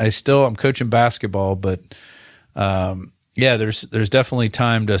done. I'm coaching basketball, but yeah, there's definitely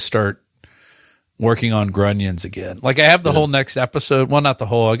time to start working on Grunions again. Like, I have the whole next episode. Well, not the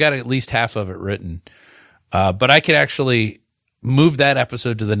whole. I got at least half of it written. But I could actually move that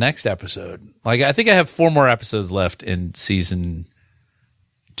episode to the next episode. Like, I think I have 4 more episodes left in season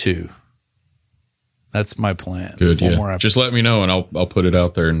 2. That's my plan. Good, yeah. Just let me know, and I'll put it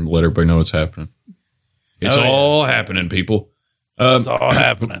out there and let everybody know what's happening. It's all happening, people. It's all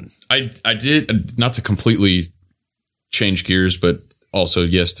happening. I did, not to completely change gears, but also,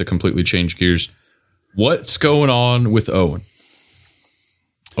 yes, to completely change gears. What's going on with Owen?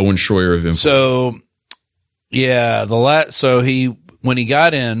 Owen Schroyer of Info. So, yeah, so when he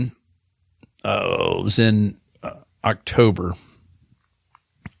got in, it was in October.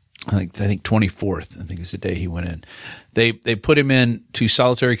 I think 24th, I think is the day he went in. They put him in to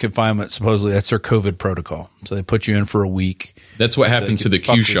solitary confinement. Supposedly that's their COVID protocol. So they put you in for a week. That's what happened to the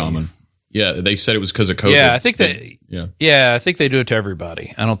Q shaman. Yeah, they said it was because of COVID. Yeah, I think I think they do it to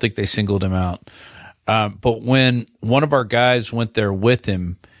everybody. I don't think they singled him out. But when one of our guys went there with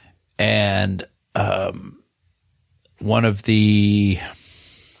him, and one of the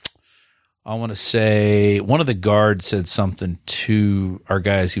guards said something to our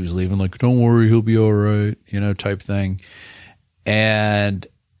guy as he was leaving, like, don't worry, he'll be all right, type thing. And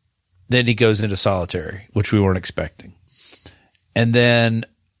then he goes into solitary, which we weren't expecting. And then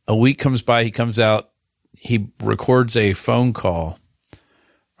a week comes by, he comes out, he records a phone call,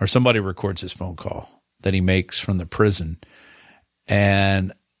 or somebody records his phone call that he makes from the prison.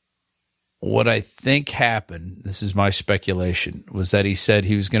 And what I think happened, this is my speculation, was that he said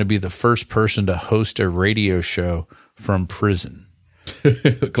he was going to be the first person to host a radio show from prison.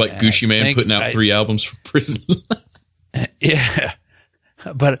 Like Gucci Man putting out 3 albums from prison. Yeah.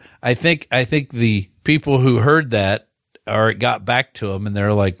 But I think the people who heard that, or it got back to him, and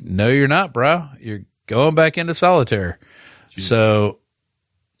they're like, no, you're not, bro. You're going back into solitary. Jeez. So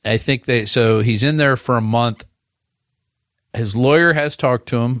I think so he's in there for a month. His lawyer has talked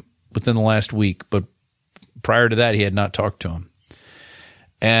to him within the last week, but prior to that, he had not talked to him.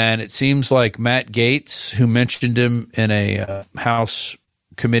 And it seems like Matt Gaetz, who mentioned him in a House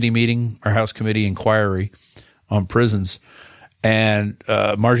committee meeting or House committee inquiry on prisons, and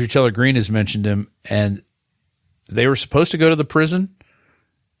Marjorie Taylor Greene has mentioned him, and they were supposed to go to the prison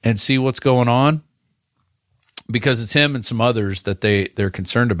and see what's going on, because it's him and some others that they're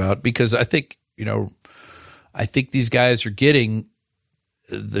concerned about, because I think these guys are getting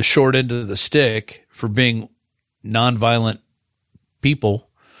the short end of the stick for being nonviolent people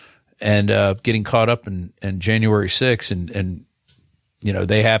and getting caught up in January 6th. And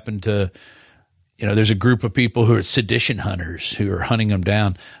they happen to, there's a group of people who are sedition hunters who are hunting them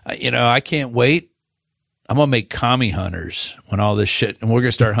down. I can't wait. I'm going to make commie hunters when all this shit, and we're going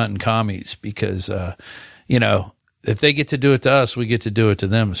to start hunting commies because, if they get to do it to us, we get to do it to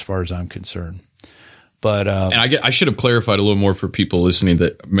them as far as I'm concerned. But and I should have clarified a little more for people listening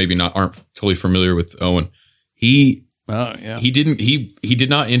that maybe aren't totally familiar with Owen. He did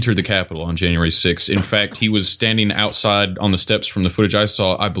not enter the Capitol on January 6th. In fact, he was standing outside on the steps from the footage I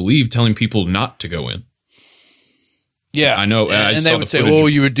saw, I believe, telling people not to go in. Yeah, I know. And they would say, "Oh,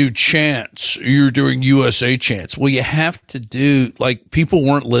 you would do chants. You're doing USA chants." Well, you have to do, like, people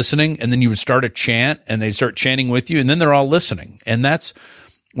weren't listening, and then you would start a chant, and they start chanting with you, and then they're all listening, and that's.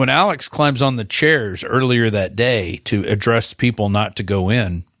 When Alex climbs on the chairs earlier that day to address people not to go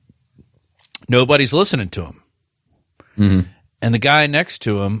in, nobody's listening to him. Mm-hmm. And the guy next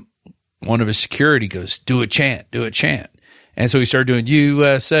to him, one of his security, goes, do a chant. And so he started doing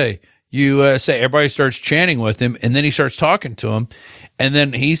USA, USA. Everybody starts chanting with him, and then he starts talking to him, and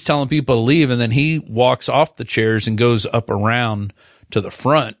then he's telling people to leave, and then he walks off the chairs and goes up around to the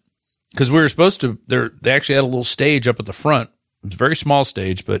front, because we were supposed to, they actually had a little stage up at the front. It was a very small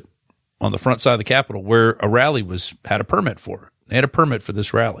stage, but on the front side of the Capitol, where a rally had a permit for it. They had a permit for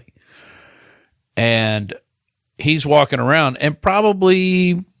this rally. And he's walking around, and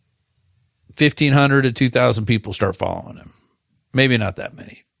probably 1,500 to 2,000 people start following him. Maybe not that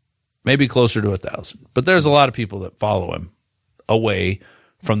many. Maybe closer to 1,000. But there's a lot of people that follow him away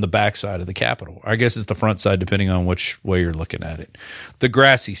from the backside of the Capitol. I guess it's the front side, depending on which way you're looking at it. The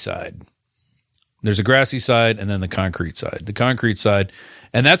grassy side. There's a grassy side and then the concrete side. The concrete side,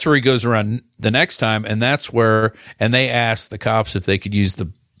 and that's where he goes around the next time, and that's where, and they asked the cops if they could use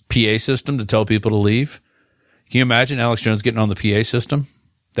the PA system to tell people to leave. Can you imagine Alex Jones getting on the PA system?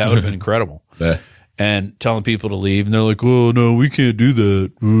 That would have been incredible. Yeah. And telling people to leave, and they're like, oh, no, we can't do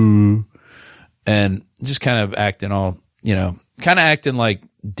that. Ooh. And just kind of acting acting like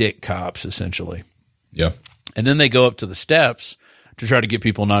dick cops, essentially. Yeah. And then they go up to the steps to try to get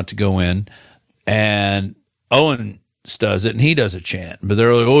people not to go in. And Owen does it, and he does a chant. But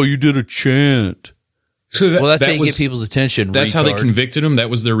they're like, oh, you did a chant. So that's how you get people's attention. That's how they convicted him? That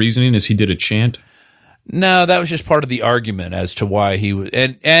was their reasoning, is he did a chant? No, that was just part of the argument as to why he was.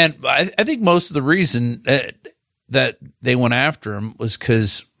 And I think most of the reason that they went after him was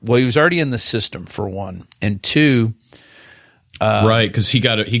because, well, he was already in the system, for one. And two, right, because he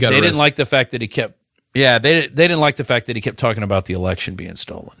got They didn't like the fact that he kept. Yeah, they didn't like the fact that he kept talking about the election being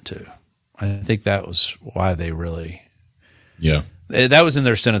stolen too. I think that was why they really. Yeah, that was in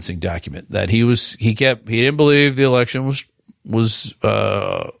their sentencing document that he didn't believe the election was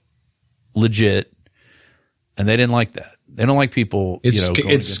legit, and they didn't like that. They don't like people, going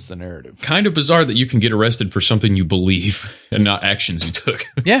against the narrative. Kind of bizarre that you can get arrested for something you believe and not actions you took.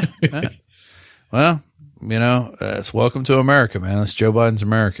 Yeah. Well, it's welcome to America, man. It's Joe Biden's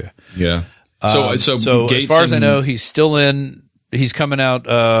America. Yeah. So as far as I know, he's still in. He's coming out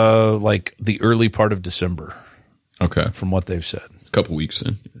like the early part of December. Okay, from what they've said, a couple weeks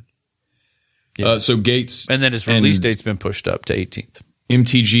then. Yeah. So Gaetz, and then his release date's been pushed up to 18th.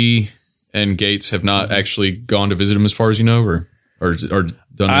 MTG and Gaetz have not actually gone to visit him, as far as you know, or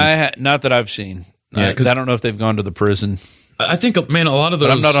done. Not that I've seen. Yeah, I don't know if they've gone to the prison. I think, man, a lot of those.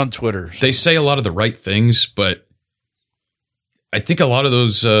 But I'm not on Twitter. So. They say a lot of the right things, but I think a lot of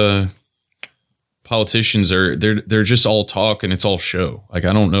those politicians they're just all talk and it's all show. Like,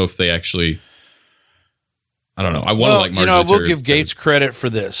 I don't know if they actually. I don't know. I want to like Marjorie we'll Taylor give Gates credit for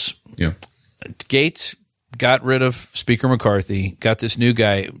this. Yeah, Gates got rid of Speaker McCarthy. Got this new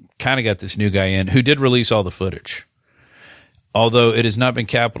guy in who did release all the footage, although it has not been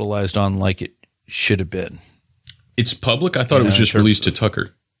capitalized on like it should have been. It's public. I thought it was just released to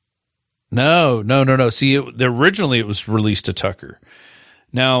Tucker. No. See, originally it was released to Tucker.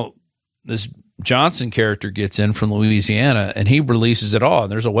 Now, this Johnson character gets in from Louisiana, and he releases it all.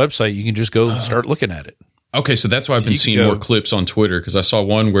 And there's a website you can just go and start looking at it. Okay, so that's why I've been seeing more clips on Twitter, because I saw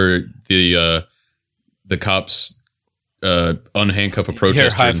one where the cops unhandcuff a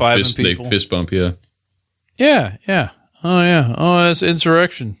protester and they fist bump. Yeah. Oh, that's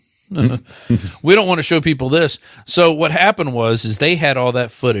insurrection. We don't want to show people this. So what happened is they had all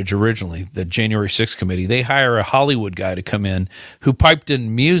that footage originally, the January 6th committee. They hire a Hollywood guy to come in who piped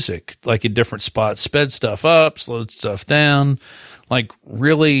in music, like in different spots, sped stuff up, slowed stuff down, like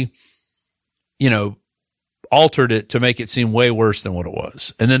really, altered it to make it seem way worse than what it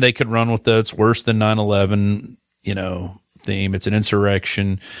was. And then they could run with it's worse than 9/11, theme. It's an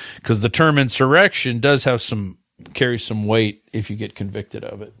insurrection, because the term insurrection does have carries some weight if you get convicted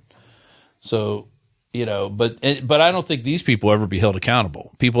of it. So, but I don't think these people ever be held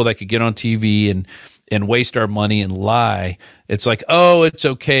accountable. People that could get on TV and waste our money and lie. It's like, oh, it's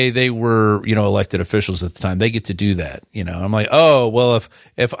okay. They were, elected officials at the time. They get to do that. I'm like, oh, well,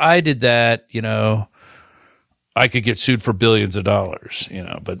 if I did that, I could get sued for billions of dollars,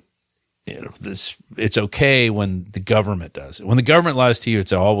 but it's okay when the government does it. When the government lies to you,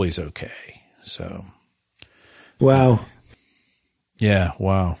 it's always okay. So. Wow. Yeah.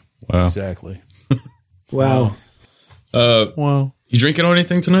 Wow. Exactly. Wow. You drinking on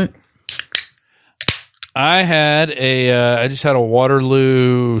anything tonight? I had I just had a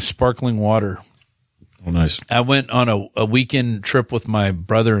Waterloo sparkling water. Oh, nice. I went on a weekend trip with my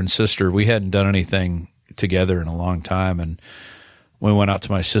brother and sister. We hadn't done anything together in a long time, and we went out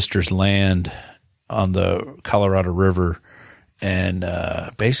to my sister's land on the Colorado River, and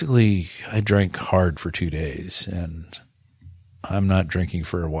basically I drank hard for 2 days, and I'm not drinking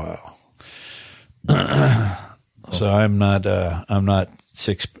for a while. So I'm not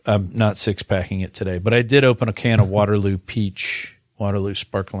six packing it today, but I did open a can of Waterloo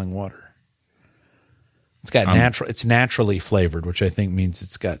sparkling water. It's naturally flavored, which I think means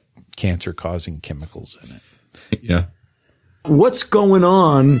it's got cancer-causing chemicals in it. Yeah. What's going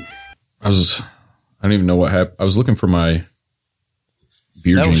on? I don't even know what happened. I was looking for my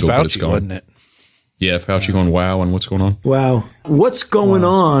beer jingle, Fauci, but it's gone. wasn't it? Yeah, Fauci going, wow, and what's going on? Wow. What's going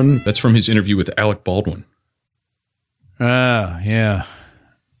on? That's from his interview with Alec Baldwin. Yeah.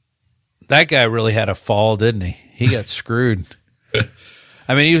 That guy really had a fall, didn't he? He got screwed.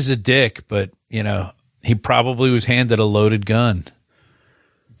 I mean, he was a dick, but, he probably was handed a loaded gun.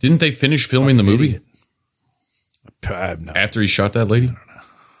 Didn't they finish filming the movie? No. After he shot that lady?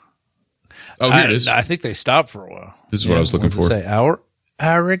 Oh, here it is. I think they stopped for a while. This is what I was looking for. Say,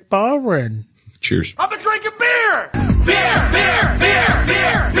 Alec Baldwin. Cheers. I've been drinking beer! Beer!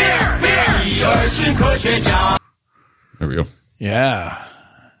 There we go. Yeah.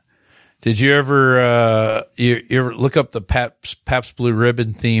 Did you ever you ever look up the Pabst Blue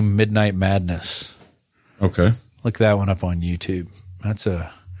Ribbon theme Midnight Madness? Okay. Look that one up on YouTube. That's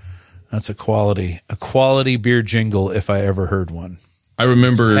a quality beer jingle if I ever heard one. I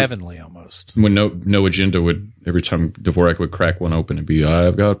remember it's heavenly almost. When No Agenda would, every time Dvorak would crack one open, it'd be,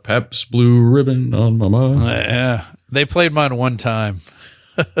 I've got Pabst Blue Ribbon on my mind. Yeah. They played mine one time.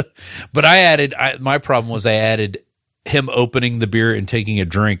 But my problem was I added him opening the beer and taking a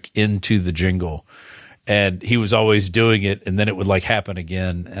drink into the jingle. And he was always doing it, and then it would like happen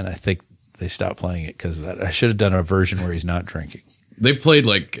again. And I think they stopped playing it because of that. I should have done a version where he's not drinking. They played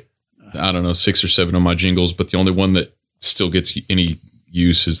like, I don't know, 6 or 7 of my jingles, but the only one that still gets any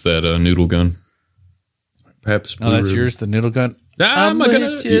use is that noodle gun. Pabst Blue Ribbon. Yours, the noodle gun? I'm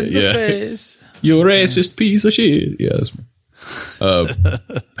gonna hit you in the face. You racist piece of shit. Yeah, that's me.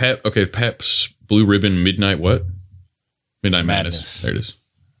 Pabst Blue Ribbon Midnight what? Midnight Madness. There it is.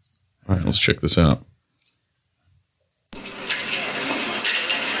 All right, let's check this out.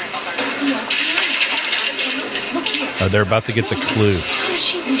 Oh, they're about to get the clue.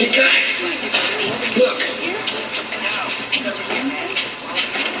 Hey, guy. Look.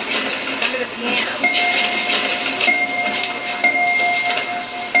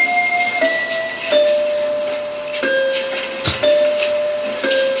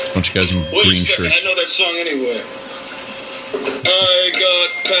 Bunch of guys in green shirts. I know that song anywhere. I got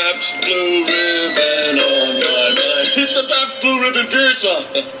Pabst Blue Ribbon on my mind. It's the Pabst Blue Ribbon beer song.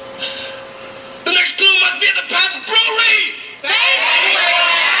 The next in the Pabst Brewery.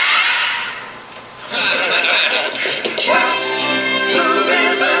 Pabst Blue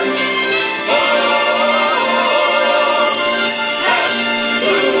Ribbon. Oh, Pabst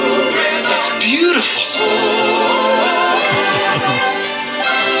Blue Ribbon. Beautiful.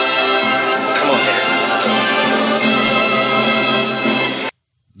 Come on, man.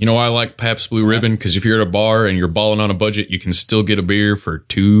 You know why I like Pabst Blue Ribbon? Because if you're at a bar and you're balling on a budget, you can still get a beer for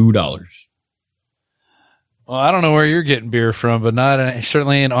 $2. Well, I don't know where you're getting beer from, but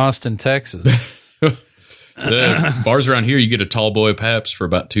certainly in Austin, Texas. The bars around here, you get a tall boy Pabst for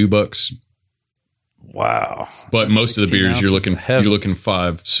about $2. Wow! But That's most of the 16 beers you're looking heavy.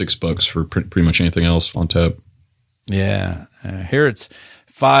 $5-6 for pretty much anything else on tap. Yeah, here it's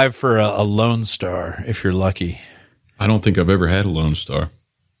 $5 for a Lone Star if you're lucky. I don't think I've ever had a Lone Star.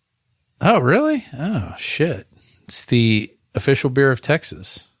 Oh, really? Oh, shit! It's the official beer of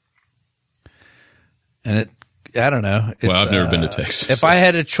Texas, and I don't know. Well, I've never been to Texas. If I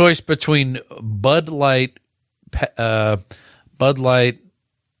had a choice between Bud Light,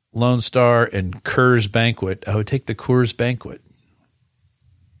 Lone Star, and Coors Banquet, I would take the Coors Banquet.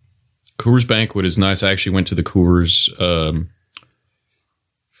 Coors Banquet is nice. I actually went to the Coors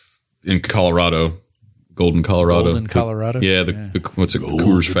in Colorado, Golden, Colorado. Yeah, what's it?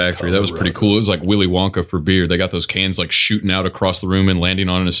 Coors Factory. Colorado. That was pretty cool. It was like Willy Wonka for beer. They got those cans like shooting out across the room and landing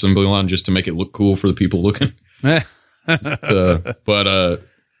on an assembly line just to make it look cool for the people looking.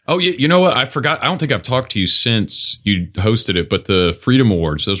 Oh, you know what? I forgot. I don't think I've talked to you since you hosted it, but the Freedom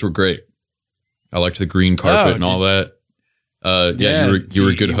Awards, those were great. I liked the green carpet and all that. You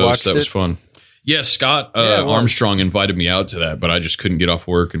were a good host. That was fun. Yeah, Scott Armstrong invited me out to that, but I just couldn't get off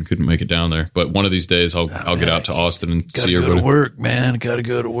work and couldn't make it down there. But one of these days, I'll get out to Austin and see everybody. Gotta go to work, man. Gotta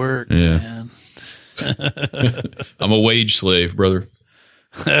go to work, man. I'm a wage slave, brother.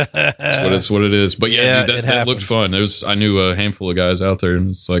 That's what it is. But yeah, dude, that looked fun. I knew a handful of guys out there, and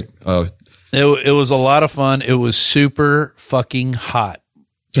it's like, it was a lot of fun. It was super fucking hot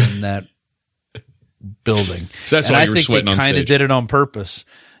in that building. So that's why you were sweating on stage. I think they kind of did it on purpose.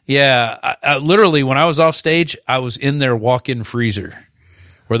 Yeah, I literally, when I was off stage, I was in their walk-in freezer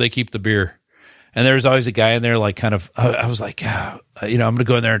where they keep the beer. And there's always a guy in there, like, kind of, I was like, I'm going to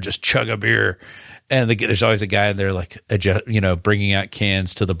go in there and just chug a beer. And there's always a guy in there, like, bringing out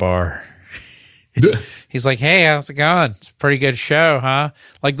cans to the bar. He's like, hey, how's it going? It's a pretty good show, huh?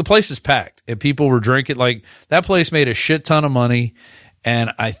 Like, the place is packed and people were drinking. Like, that place made a shit ton of money.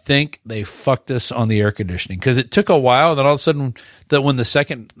 And I think they fucked us on the air conditioning because it took a while. And then all of a sudden, I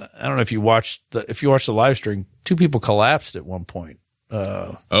don't know if you watched the live stream, 2 people collapsed at one point.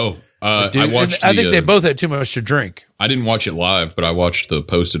 I watched. I think they both had too much to drink. I didn't watch it live, but I watched the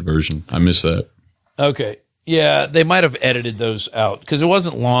posted version. I missed that. Okay. Yeah, they might have edited those out because it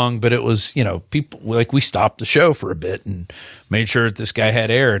wasn't long, but it was, people like we stopped the show for a bit and made sure that this guy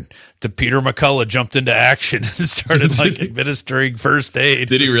had air. And Peter McCullough jumped into action and started administering first aid.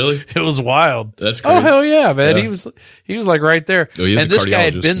 Did he really? It was wild. That's crazy. Oh, hell yeah, man. Yeah. He was like right there. Oh, and this guy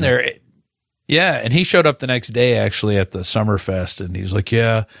had been there. Yeah. And he showed up the next day actually at the Summerfest and he was like,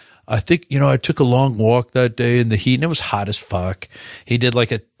 yeah, I think, I took a long walk that day in the heat and it was hot as fuck. He did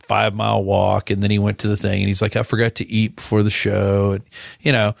like a 5-mile walk and then he went to the thing and he's like, I forgot to eat before the show. And,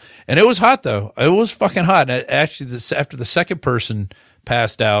 and it was hot though. It was fucking hot. And actually after the second person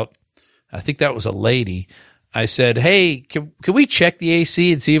passed out, I think that was a lady. I said, hey, can we check the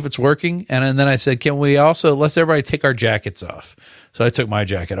AC and see if it's working? And then I said, can we also, let's everybody take our jackets off. So I took my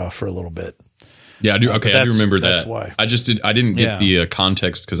jacket off for a little bit. Yeah, I do. Okay. I do remember that. That's why. I didn't get the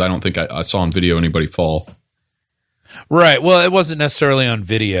context because I don't think I saw on video anybody fall. Right. Well, it wasn't necessarily on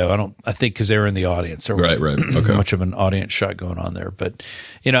video. I think because they were in the audience. There wasn't Okay. much of an audience shot going on there. But,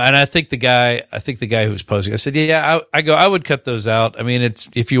 and I think the guy who was posing, I said, yeah, I would cut those out. I mean,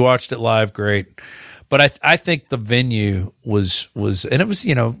 if you watched it live, great. But I think the venue was, and it was,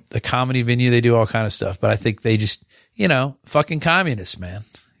 the comedy venue, they do all kind of stuff. But I think they just, fucking communists, man.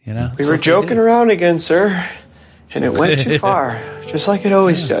 We were joking around again, sir. And it went too far, just like it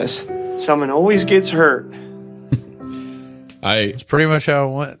always does. Someone always gets hurt. It's pretty much how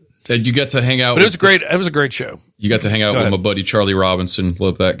it went. You got to hang out. But it was great. It was a great show. You got to hang out with my buddy Charlie Robinson.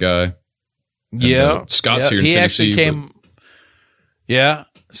 Love that guy. And, Scott's here in Tennessee. He actually came. Yeah,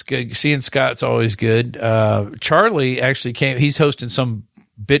 seeing Scott's always good. Charlie actually came. He's hosting some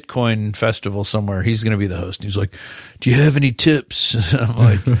Bitcoin festival somewhere. He's going to be the host. He's like, "Do you have any tips?" I'm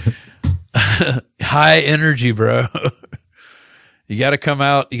like, "High energy, bro." You got to come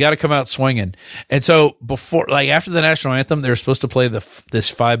out. You got to come out swinging. And so after the national anthem, they were supposed to play this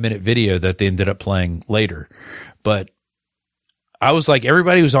 5-minute video that they ended up playing later. But I was like,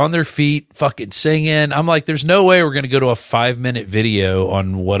 everybody was on their feet, fucking singing. I'm like, there's no way we're going to go to a 5-minute video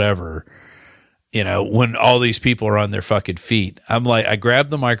on whatever, when all these people are on their fucking feet. I'm like, I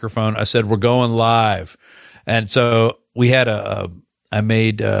grabbed the microphone. I said, we're going live. And so we had I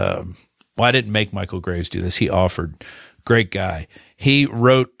didn't make Michael Graves do this. He offered. Great guy. He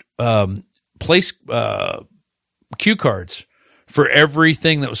wrote place cue cards for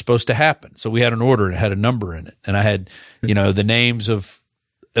everything that was supposed to happen. So we had an order and it had a number in it. And I had, the names of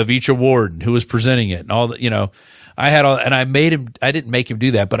each award and who was presenting it and all that, I had all, and I didn't make him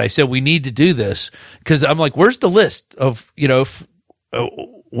do that, but I said, we need to do this because I'm like, where's the list of,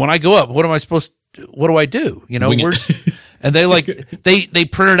 when I go up, what do I do? Where's, and they they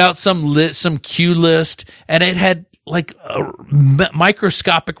printed out some cue list and it had like a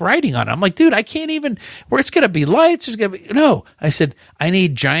microscopic writing on it. I'm like, dude, I can't even, where it's going to be lights. There's going to be, no, I said, I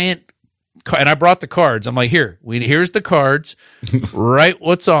need giant, and I brought the cards. I'm like, here's the cards, write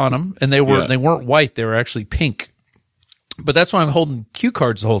what's on them. And they weren't white. They were actually pink. But that's why I'm holding cue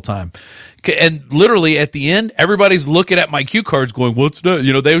cards the whole time. And literally at the end, everybody's looking at my cue cards going, what's that?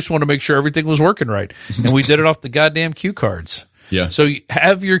 They just want to make sure everything was working right. And we did it off the goddamn cue cards. Yeah. So you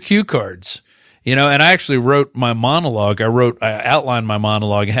have your cue cards, and I actually wrote my monologue. I outlined my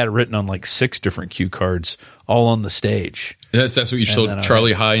monologue. I had it written on like 6 different cue cards all on the stage. That's what you told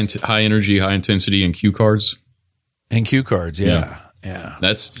Charlie, high energy, high intensity, and cue cards. And cue cards, yeah.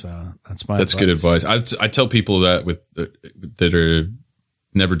 That's my advice. Good advice. I tell people that that are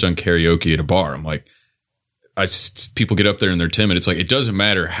never done karaoke at a bar. I'm like, people get up there and they're timid. It's like, it doesn't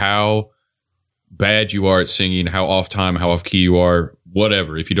matter how bad you are at singing, how off time, how off key you are,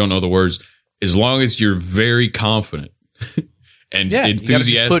 whatever. If you don't know the words, as long as you're very confident and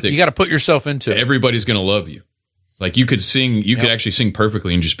enthusiastic, you got to put yourself into it. Everybody's going to love you. Like you could sing, could actually sing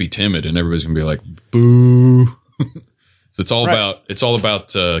perfectly and just be timid, and everybody's going to be like, boo. So it's all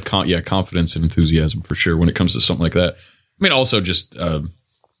about confidence and enthusiasm for sure when it comes to something like that. I mean, also just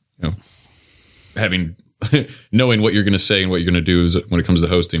having knowing what you're going to say and what you're going to do is when it comes to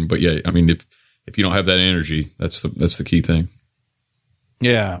hosting. But yeah, I mean, if you don't have that energy, that's the key thing.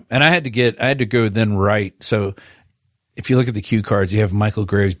 Yeah, and I had to go then write. So if you look at the cue cards, you have Michael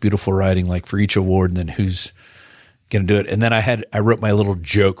Graves' beautiful writing, like for each award, and then who's going to do it. And then I wrote my little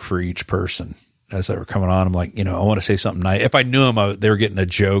joke for each person as they were coming on. I'm like, I want to say something nice. If I knew them, they were getting a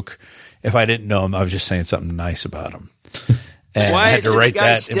joke. If I didn't know them, I was just saying something nice about them. And why I had is to this write guy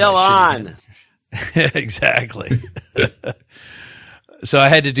that still on? Exactly. So I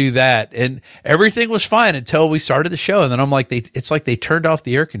had to do that, and everything was fine until we started the show. And then I'm like, it's like they turned off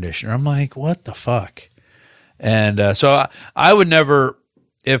the air conditioner. I'm like, what the fuck? And so I would never,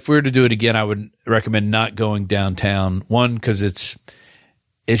 if we were to do it again, I would recommend not going downtown. One, because it's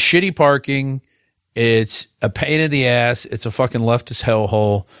shitty parking. It's a pain in the ass. It's a fucking leftist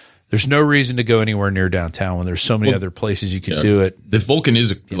hellhole. There's no reason to go anywhere near downtown when there's so many other places you could do it. The Vulcan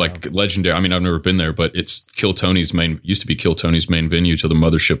is legendary. I mean, I've never been there, but it's used to be Kill Tony's main venue till the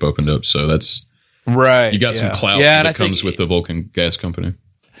mothership opened up. So that's right. You got some clout that comes with the Vulcan Gas Company.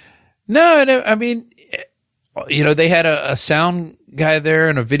 No, I mean, they had a sound guy there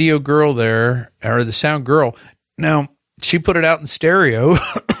and a video girl there, or the sound girl. Now she put it out in stereo,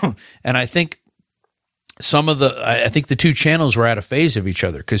 and I think I think the 2 channels were out of phase of each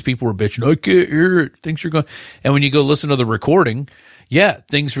other because people were bitching, I can't hear it. Things are going. And when you go listen to the recording,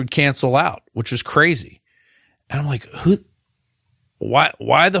 things would cancel out, which was crazy. And I'm like,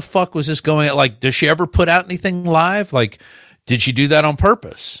 why the fuck was this going? Like, does she ever put out anything live? Like, did she do that on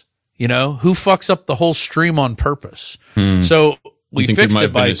purpose? Who fucks up the whole stream on purpose? So we fixed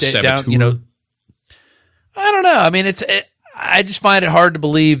it by down, I don't know. I mean, I just find it hard to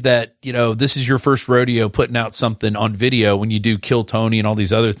believe that, this is your first rodeo putting out something on video when you do Kill Tony and all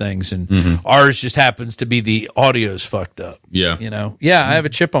these other things. And ours just happens to be the audio's fucked up. Yeah. I have a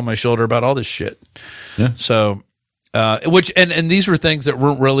chip on my shoulder about all this shit. Yeah. So, and these were things that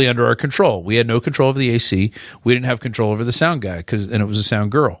weren't really under our control. We had no control over the AC. We didn't have control over the sound guy and it was a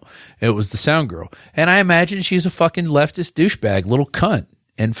sound girl. It was the sound girl. And I imagine she's a fucking leftist douchebag, little cunt.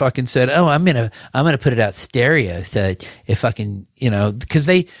 And fucking said, "Oh, I'm gonna put it out stereo, so if fucking because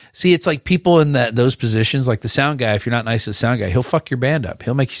they see it's like people in those positions, like the sound guy. If you're not nice to the sound guy, he'll fuck your band up.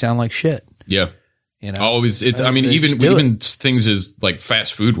 He'll make you sound like shit. Yeah, always. I mean, even things as like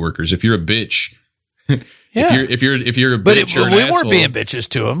fast food workers. If you're a bitch, if you're a bitch, but we weren't being bitches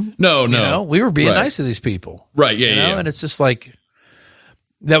to them. No, we were being nice to these people. Right? Yeah. And it's just like.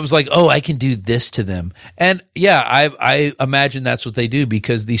 That was like, oh, I can do this to them. And I imagine that's what they do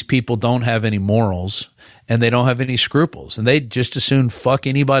because these people don't have any morals and they don't have any scruples and they just as soon fuck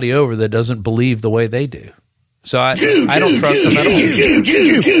anybody over that doesn't believe the way they do. So I don't trust him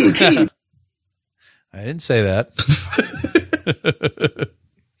at all. I didn't say that.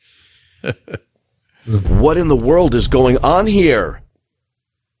 What in the world is going on here?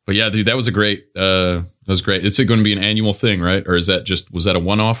 But yeah, dude, that was great. That was great. It's going to be an annual thing, right? Or was that a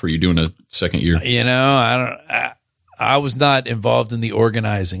one-off, or are you doing a second year? You know, I was not involved in the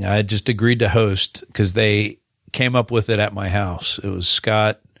organizing. I had just agreed to host because they came up with it at my house. It was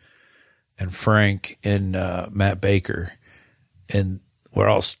Scott and Frank and Matt Baker, and we're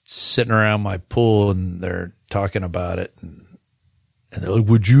all sitting around my pool, and they're talking about it, and they're like,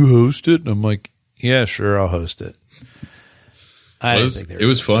 "Would you host it?" And I'm like, "Yeah, sure, I'll host it." It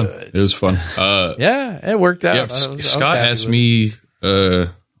was fun. It was fun. Yeah, it worked out. Yeah, Scott asked me a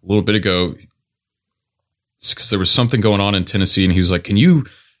little bit ago, because there was something going on in Tennessee, and he was like, "Can you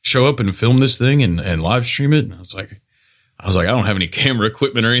show up and film this thing and live stream it?" And I was like, I don't have any camera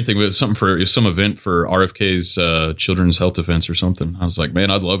equipment or anything, but it's something for some event for RFK's Children's Health Defense or something. I was like,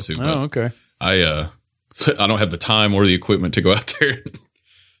 man, I'd love to. Oh, okay. I don't have the time or the equipment to go out there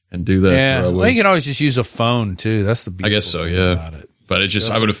and do that. Yeah, well, you can always just use a phone too. That's the beautiful I guess so, thing yeah. about it. But it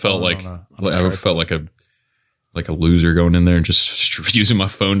just, I would have felt like a loser going in there and just using my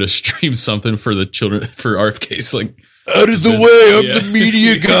phone to stream something for the children, for RFK's like, out of the way, I'm the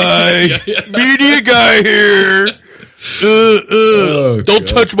media guy. Media guy here. Don't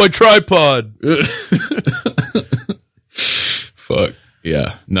touch my tripod. Fuck.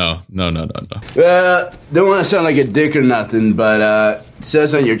 Yeah. No. Don't want to sound like a dick or nothing, but it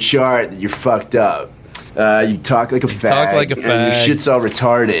says on your chart that you're fucked up. You talk like a fag. And your shit's all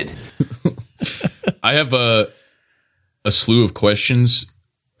retarded. I have a slew of questions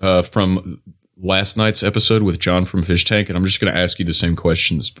from last night's episode with John from Fish Tank, and I'm just going to ask you the same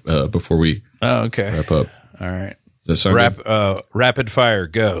questions before we wrap up. All right. Does that sound good? Rapid fire,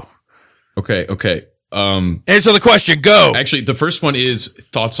 go. Okay. Answer the question, go. Actually, the first one is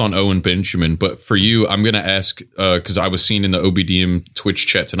thoughts on Owen Benjamin, but for you, I'm going to ask, because I was seeing in the OBDM Twitch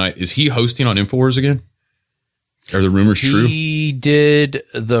chat tonight, is he hosting on InfoWars again? Are the rumors true? He did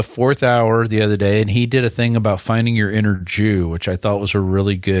the 4th hour the other day, and he did a thing about finding your inner Jew, which I thought was a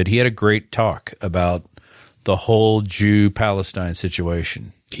really good. He had a great talk about the whole Jew-Palestine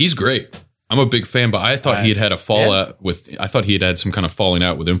situation. He's great. I'm a big fan, but I thought he had a fallout with. I thought he had some kind of falling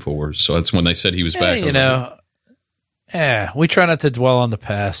out with InfoWars. So that's when they said he was back. We try not to dwell on the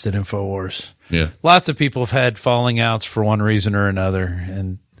past at InfoWars. Yeah, lots of people have had falling outs for one reason or another,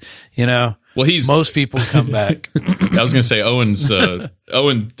 and well, most people come back. I was going to say Owen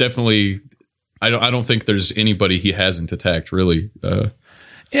definitely. I don't think there's anybody he hasn't attacked really.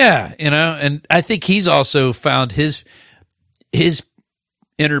 And I think he's also found his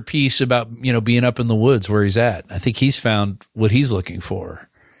inner peace about being up in the woods where he's at. I think he's found what he's looking for,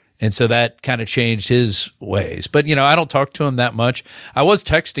 and so that kind of changed his ways. But I don't talk to him that much. I was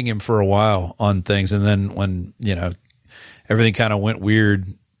texting him for a while on things, and then when everything kind of went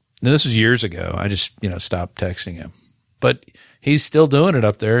weird. Now, this was years ago. I just stopped texting him, but he's still doing it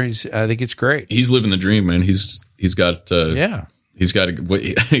up there. I think it's great. He's living the dream, man. He's got he's got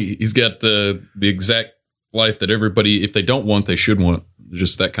the exact life that everybody, if they don't want, they should want.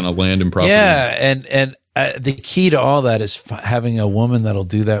 Just that kind of land and property. Yeah, and the key to all that is having a woman that'll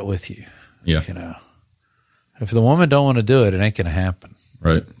do that with you. Yeah, if the woman don't want to do it, it ain't going to happen.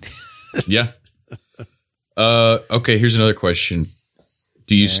 Right. Yeah. Okay. Here's another question.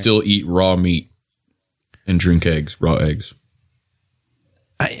 Do you still eat raw meat and drink raw eggs?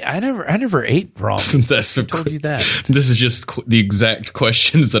 I never ate raw meat. That's I told you that. This is just the exact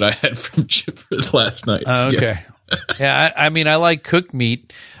questions that I had from Chip last night. Okay. Yeah, I mean, I like cooked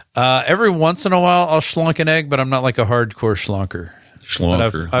meat. Every once in a while, I'll schlunk an egg, but I'm not like a hardcore schlunker.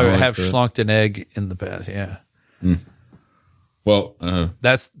 Schlunker. I have schlunked an egg in the past, yeah. Mm. Well,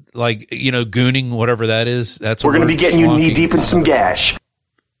 that's like, gooning, whatever that is. That's we're going to be getting you knee deep in some gash.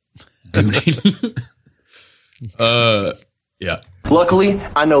 Gooning. Yeah. Luckily,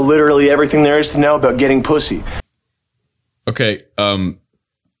 I know literally everything there is to know about getting pussy. Okay.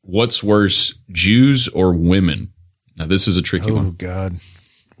 What's worse, Jews or women? Now, this is a tricky one. Oh, God.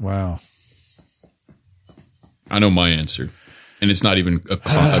 Wow. I know my answer, and it's not even a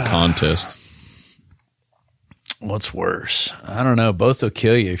contest. What's worse? I don't know. Both will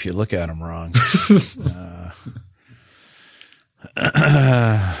kill you if you look at them wrong.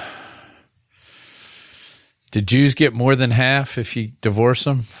 Did Jews get more than half if you divorce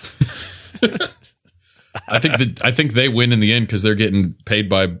them? I think they win in the end because they're getting paid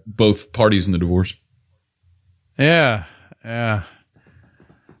by both parties in the divorce. Yeah. I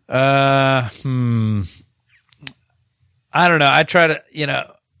don't know. I try to,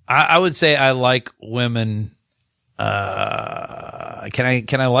 I would say I like women. Can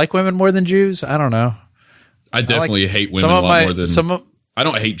I like women more than Jews? I don't know. I definitely hate women a lot more than I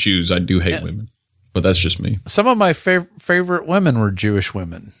don't hate Jews. I do hate women, but that's just me. Some of my favorite women were Jewish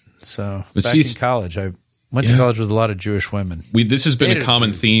women. So back in college, I went to college with a lot of Jewish women. This has been a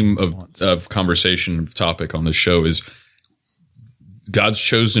common theme of conversation topic on this show is God's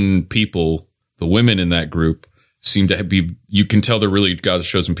chosen people. The women in that group seem to be. You can tell they're really God's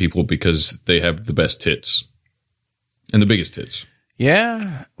chosen people because they have the best tits and the biggest tits.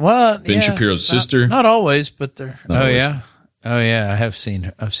 Yeah. Well, Ben Shapiro's sister. Not always, but they're. Always. Yeah. Oh yeah. I've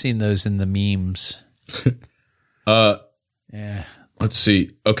seen those in the memes. Yeah. Let's see.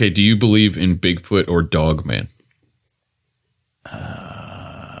 Okay. Do you believe in Bigfoot or Dogman?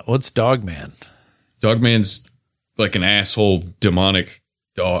 What's Dogman? Dogman's like an asshole demonic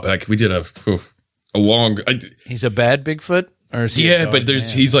dog. Like we did a long. He's a bad Bigfoot. Or is he but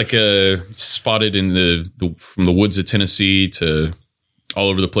he's like spotted in the from the woods of Tennessee to all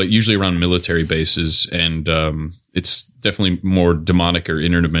over the place, usually around military bases, and it's definitely more demonic or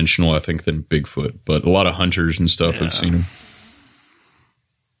interdimensional, I think, than Bigfoot. But a lot of hunters and stuff have seen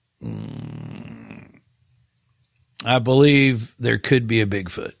him. I believe there could be a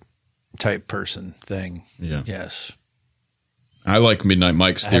Bigfoot type person thing. Yeah. Yes. I like Midnight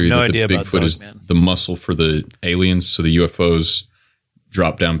Mike's theory that the Bigfoot is the muscle for the aliens. So the UFOs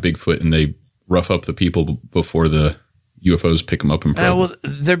drop down Bigfoot and they rough up the people before the UFOs pick them up and probe. Well,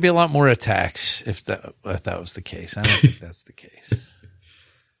 there'd be a lot more attacks if that was the case. I don't think that's the case.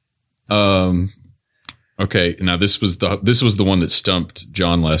 Okay. Now this was the one that stumped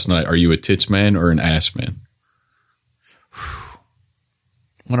John last night. Are you a tits man or an ass man?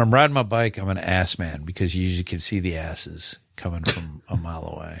 When I'm riding my bike, I'm an ass man because you usually can see the asses coming from a mile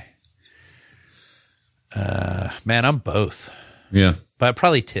away. Man, I'm both. Yeah. But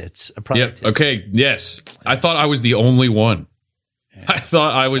probably tits. Tits. Okay. Yes. I thought I was the only one. Yeah. I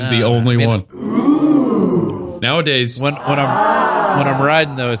thought I was the only one. Nowadays, when I'm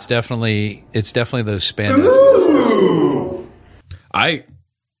riding though, it's definitely those spandex.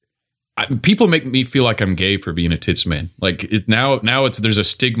 People make me feel like I'm gay for being a tits man. Like now there's a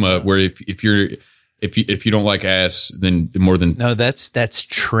stigma where if you don't like ass, then more than no, that's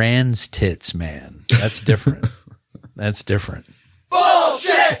trans tits, man. That's different. That's different.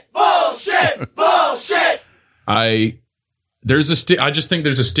 Bullshit! I just think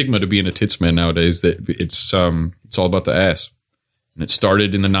there's a stigma to being a tits man nowadays that it's all about the ass, and it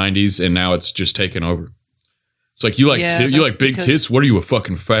started in the 90s and now it's just taken over. It's like you like big tits. What are you, a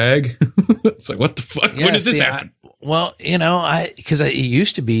fucking fag? It's like, what the fuck? Yeah, when did this happen? Because it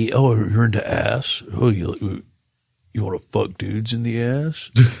used to be, you're into ass. Oh, you want to fuck dudes in the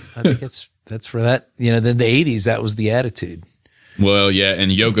ass? I think that's for that. Then the 80s, that was the attitude. Well, yeah,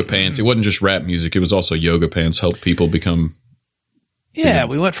 and yoga pants. It wasn't just rap music. It was also yoga pants helped people become. Yeah,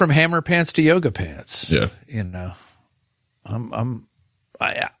 we went from hammer pants to yoga pants. Yeah,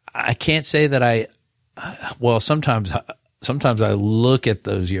 I can't say that well, sometimes I look at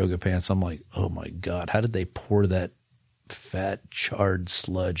those yoga pants. I'm like, oh my God, how did they pour that fat charred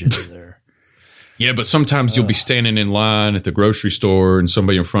sludge into there? Yeah, but sometimes you'll be standing in line at the grocery store and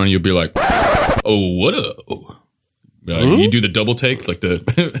somebody in front of you will be like, oh, what up? You do the double take, like the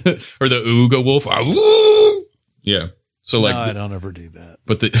or the Ooga Wolf. Yeah. So like, no, I don't ever do that.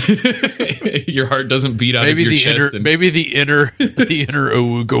 But your heart doesn't beat out of your chest. Maybe the inner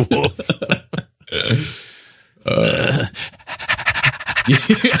Ooga Wolf.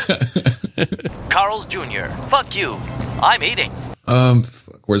 Carl's Jr. Fuck you. I'm eating.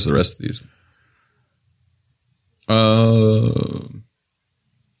 Where's the rest of these?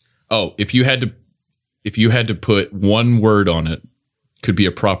 If you had to put one word on it, could be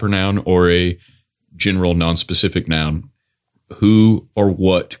a proper noun or a general non-specific noun, who or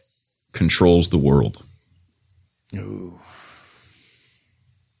what controls the world? Ooh.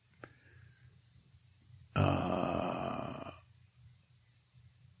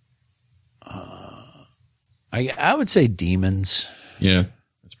 I would say demons. Yeah,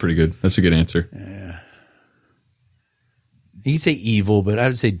 that's pretty good. That's a good answer. Yeah. You could say evil, but I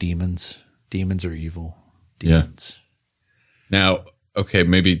would say demons. Demons are evil. Demons. Yeah. Now, okay,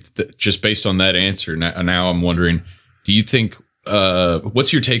 maybe just based on that answer, now I'm wondering, do you think,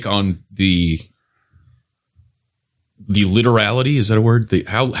 what's your take on the literality? Is that a word?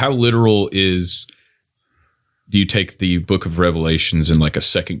 How literal do you take the book of Revelations and like a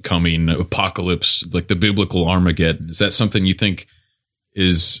second coming apocalypse, like the biblical Armageddon? Is that something you think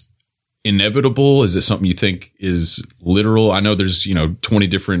is inevitable? Is it something you think is literal? I know there's, 20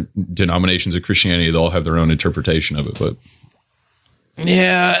 different denominations of Christianity that all have their own interpretation of it, but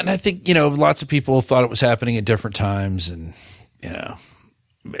Yeah, and I think, lots of people thought it was happening at different times, and,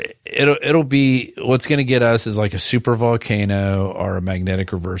 it'll be, what's going to get us is like a super volcano or a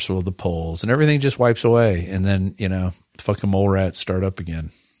magnetic reversal of the poles, and everything just wipes away, and then, fucking mole rats start up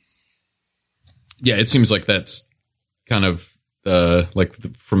again. Yeah, it seems like that's kind of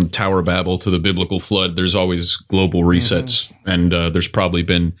from Tower of Babel to the biblical flood. There's always global resets, and there's probably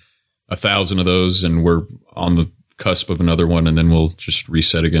been 1,000 of those, and we're on the cusp of another one, and then we'll just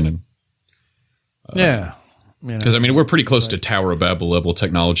reset again. And because we're pretty close to Tower of Babel level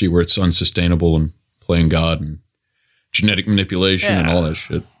technology, where it's unsustainable and playing God and genetic manipulation and all that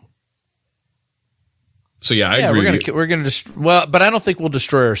shit. So I agree. We're gonna but I don't think we'll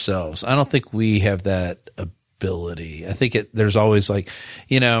destroy ourselves. I don't think we have that ability. I think there's always there's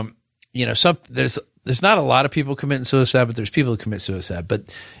not a lot of people committing suicide, but there's people who commit suicide.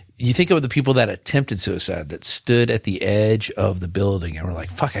 But you think of the people that attempted suicide, that stood at the edge of the building and were like,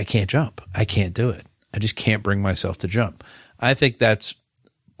 "Fuck, I can't jump. I can't do it. I just can't bring myself to jump." I think that's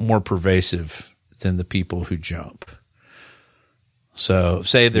more pervasive than the people who jump. So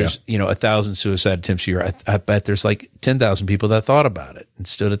say there's, 1,000 suicide attempts a year. I bet there's 10,000 people that thought about it and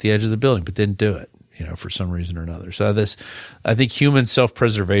stood at the edge of the building, but didn't do it, for some reason or another. So I think human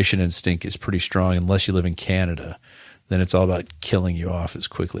self-preservation instinct is pretty strong. Unless you live in Canada, then it's all about killing you off as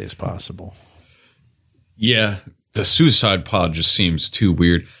quickly as possible. Yeah. The suicide pod just seems too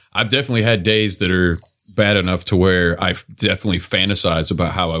weird. I've definitely had days that are bad enough to where I've definitely fantasized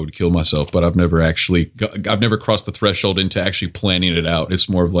about how I would kill myself, but I've never crossed the threshold into actually planning it out. It's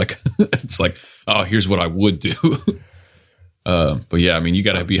more of oh, here's what I would do. But yeah, you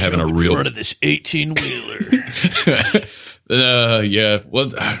got to be having a real in front of this 18-wheeler. Yeah, well,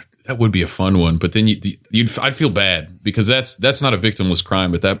 that would be a fun one. But then I'd feel bad because that's not a victimless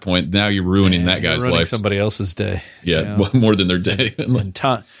crime at that point. Now you're ruining that guy's life, somebody else's day. Yeah, more than their day.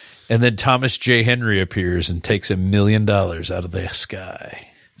 And then Thomas J. Henry appears and takes $1 million out of the sky.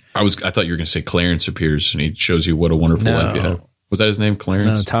 I thought you were going to say Clarence appears and he shows you what a wonderful life you have. Was that his name,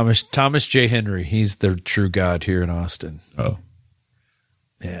 Clarence? No, Thomas J. Henry. He's the true God here in Austin. Oh,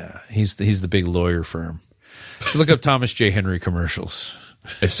 yeah, he's the big lawyer firm. Look up Thomas J. Henry commercials.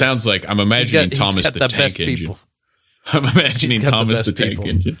 It sounds like I'm imagining Thomas the Tank Engine. I'm imagining Thomas the Tank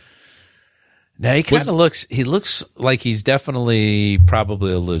Engine. Now he kind of looks like he's definitely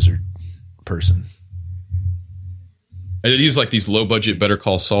probably a lizard person. And he's like these low budget Better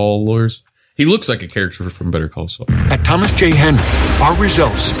Call Saul lawyers. He looks like a character from Better Call Saul. At Thomas J. Henry, our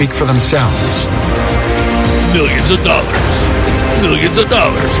results speak for themselves. Millions of dollars,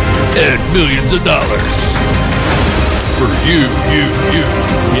 and millions of dollars. For you.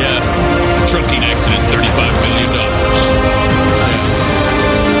 Yeah. Trucking accident, $35 million.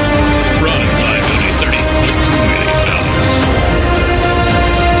 Product liability, $30.2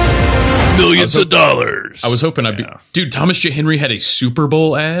 million. Millions of dollars. I was hoping I'd be... Dude, Thomas J. Henry had a Super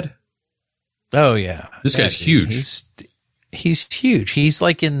Bowl ad? Oh, yeah. This guy's huge. He's huge. He's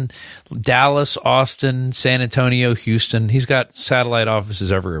like in Dallas, Austin, San Antonio, Houston. He's got satellite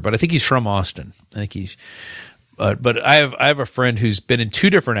offices everywhere, but I think he's from Austin. I think he's... but I have a friend who's been in 2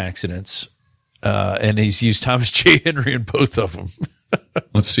 different accidents, and he's used Thomas J. Henry in both of them.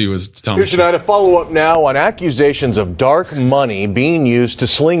 Let's see what's Thomas. Here tonight, a follow-up now on accusations of dark money being used to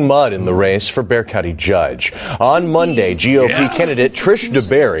sling mud in the race for Bexar County judge. On Monday, GOP candidate Trish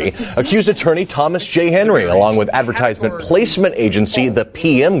DeBerry accused attorney Thomas J. Henry, along with advertisement placement agency The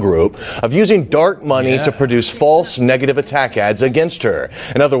PM Group, of using dark money to produce false negative attack ads against her.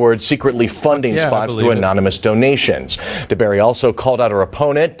 In other words, secretly funding spots through anonymous donations. DeBerry also called out her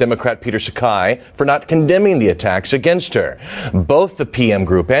opponent, Democrat Peter Sakai, for not condemning the attacks against her. Both the PM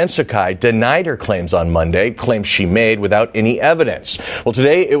Group and Sakai denied her claims on Monday, claims she made without any evidence. Well,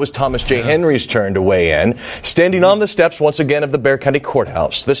 today it was Thomas J. Henry's turn to weigh in, standing on the steps once again of the Bexar County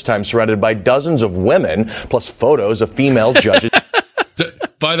Courthouse, this time surrounded by dozens of women, plus photos of female judges.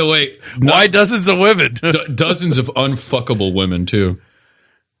 By the way, why dozens of women? Dozens of unfuckable women, too.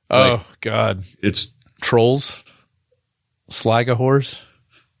 Oh, God. It's trolls? Slagahors?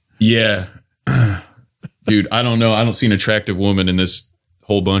 Yeah. Dude, I don't know. I don't see an attractive woman in this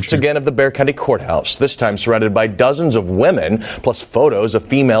whole bunch. Again of the Bexar County Courthouse, this time surrounded by dozens of women, plus photos of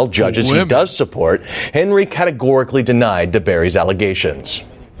female judges he does support. Henry categorically denied DeBerry's allegations.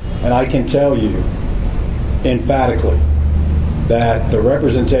 And I can tell you emphatically that the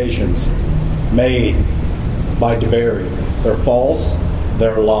representations made by DeBerry, they're false,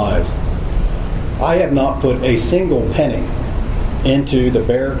 they're lies. I have not put a single penny into the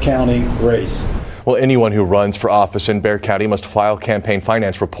Bexar County race. Well, anyone who runs for office in Bexar County must file campaign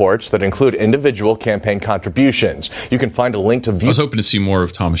finance reports that include individual campaign contributions. You can find a link to view. I was hoping to see more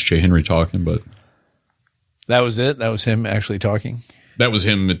of Thomas J. Henry talking, but that was it. That was him actually talking. That was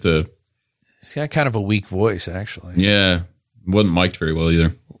him at the. He's got kind of a weak voice, actually. Yeah, wasn't mic'd very well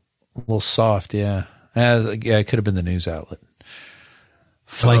either. A little soft, yeah. Yeah, it could have been the news outlet.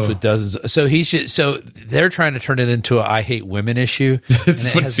 Flanked with dozens. So he should. So they're trying to turn it into a "I hate women" issue.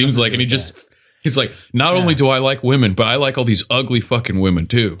 That's what it seems like. And he's like, not only do I like women, but I like all these ugly fucking women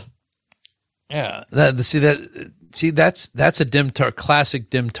too. Yeah. That's a classic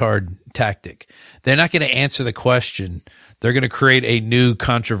dimtard tactic. They're not going to answer the question. They're going to create a new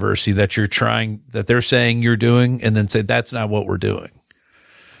controversy that they're saying you're doing, and then say that's not what we're doing.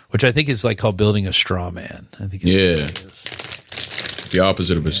 Which I think is like called building a straw man. I think it's the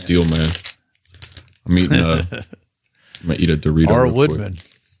opposite of a steel man. I'm gonna eat a Dorito. Or a woodman.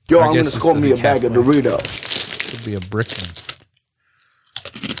 Yo, I'm gonna score me a bag of Doritos. Could be a brickman.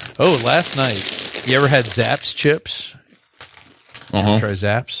 Oh, last night, you ever had Zapp's chips? Uh-huh. Try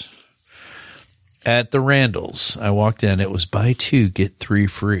Zapp's? At the Randall's, I walked in. It was buy 2, get 3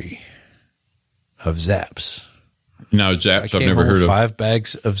 free of Zapp's. Now, Zapp's, I've never heard of. 5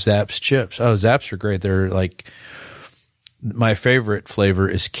 bags of Zapp's chips. Oh, Zapp's are great. They're like, my favorite flavor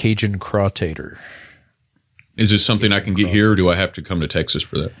is Cajun Crawtator. Is this something I can get here, or do I have to come to Texas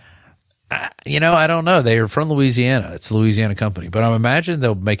for that? I don't know. They are from Louisiana. It's a Louisiana company, but I imagine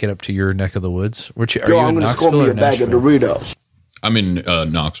they'll make it up to your neck of the woods. Are you I'm in going to score me a bag of Doritos. I'm in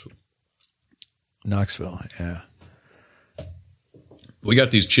Knoxville. Knoxville, yeah. We got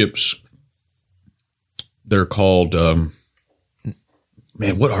these chips. They're called, man,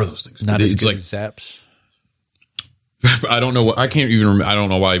 what are those things? Not as good as Zapp's. I don't know. I can't even remember. I don't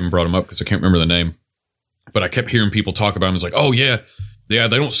know why I even brought them up because I can't remember the name. But I kept hearing people talk about them. It's like, oh, yeah, they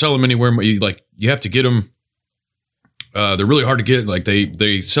don't sell them anywhere. You have to get them. They're really hard to get. Like,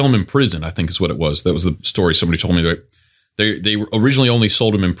 they sell them in prison, I think is what it was. That was the story somebody told me. They originally only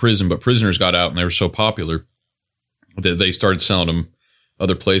sold them in prison, but prisoners got out and they were so popular that they started selling them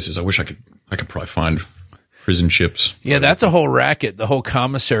other places. I wish I could probably find prison chips. Yeah, that's a whole racket, the whole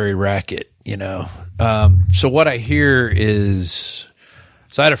commissary racket, So what I hear is,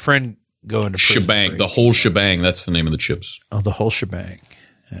 I had a friend go into prison. Shebang, the whole shebang. That's the name of the chips. Oh, the whole shebang.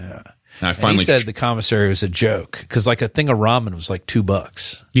 Yeah. And he said the commissary was a joke because like a thing of ramen was like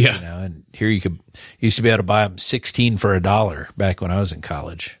 $2. Yeah. And here you used to be able to buy them 16 for $1 back when I was in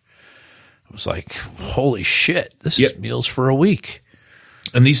college. It was like, holy shit, this is meals for a week.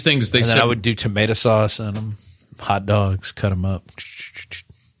 And these things, then I would do tomato sauce in them, hot dogs, cut them up.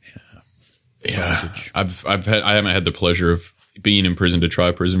 Yeah. Sausage. I haven't had the pleasure of being in prison to try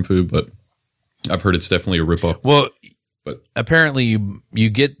prison food, but I've heard it's definitely a ripoff. Well, but apparently we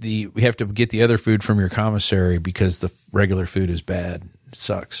have to get the other food from your commissary because the regular food is bad. It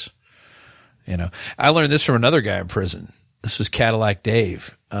sucks. I learned this from another guy in prison. This was Cadillac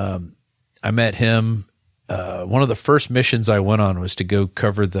Dave. I met him. One of the first missions I went on was to go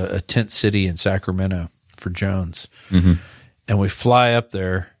cover a tent city in Sacramento for Jones. Mm-hmm. And we fly up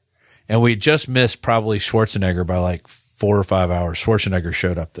there and we just missed probably Schwarzenegger by like 4 or 5 hours. Schwarzenegger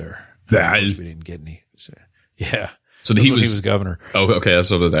showed up there. We didn't get any. So, yeah. So he was governor. Oh, okay. That's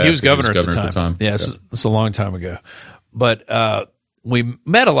what I was asking. He was governor at the time. Yeah, it's a long time ago. But we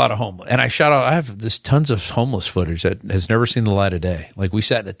met a lot of homeless, and I have this tons of homeless footage that has never seen the light of day. Like we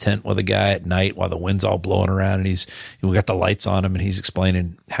sat in a tent with a guy at night while the wind's all blowing around, and we got the lights on him, and he's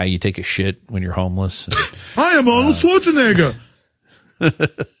explaining how you take a shit when you're homeless. I am Arnold Schwarzenegger.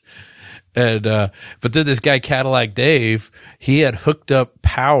 And but then this guy Cadillac Dave, he had hooked up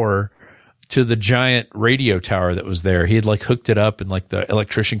power to the giant radio tower that was there. He had like hooked it up, and like the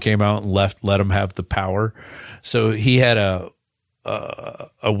electrician came out and let him have the power. So he had a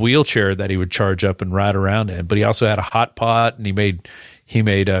wheelchair that he would charge up and ride around in. But he also had a hot pot, and he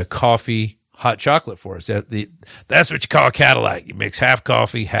made coffee, hot chocolate for us. That's what you call a Cadillac. You mix half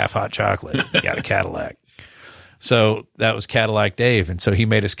coffee, half hot chocolate. You got a Cadillac. So that was Cadillac Dave, and so he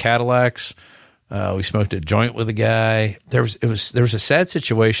made us Cadillacs. We smoked a joint with a guy. There was a sad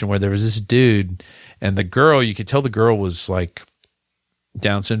situation where there was this dude, and the girl, you could tell the girl was like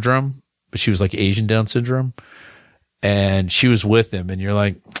Down syndrome, but she was like Asian Down syndrome, and she was with him. And you're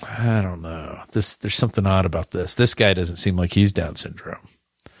like, I don't know, there's something odd about this. This guy doesn't seem like he's Down syndrome.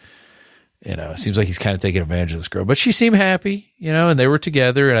 It seems like he's kind of taking advantage of this girl, but she seemed happy, and they were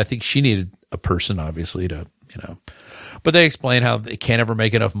together. And I think she needed a person, obviously, to. But they explain how they can't ever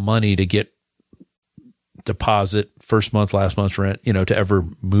make enough money to get deposit first month's, last month's rent, to ever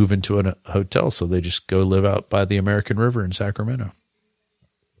move into a hotel. So they just go live out by the American River in Sacramento.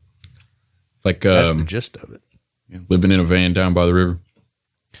 Like that's the gist of it. Living in a van down by the river.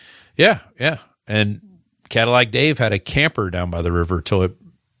 Yeah, yeah. And Cadillac Dave had a camper down by the river till it,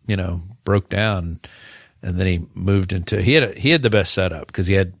 broke down, and then he moved into. He had the best setup because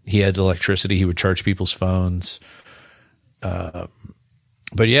he had electricity. He would charge people's phones.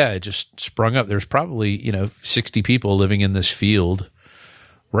 But yeah, it just sprung up. There's probably 60 people living in this field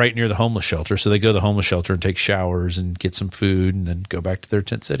right near the homeless shelter. So they go to the homeless shelter and take showers and get some food and then go back to their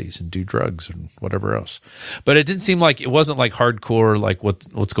tent cities and do drugs and whatever else. But it didn't seem like it wasn't like hardcore like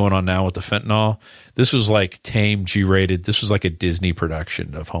what's going on now with the fentanyl. This was like tame, G-rated. This was like a Disney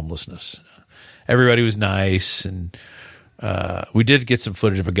production of homelessness. Everybody was nice, and we did get some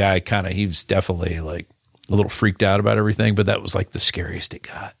footage of a guy he was definitely like a little freaked out about everything, but that was like the scariest it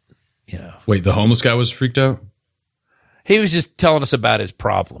got. Wait, the homeless guy was freaked out? He was just telling us about his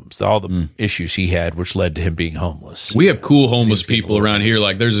problems, all the issues he had, which led to him being homeless. We have cool homeless people around here.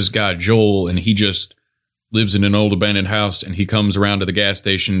 Like there's this guy, Joel, and he just lives in an old abandoned house, and he comes around to the gas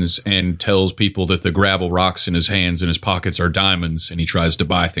stations and tells people that the gravel rocks in his hands and his pockets are diamonds, and he tries to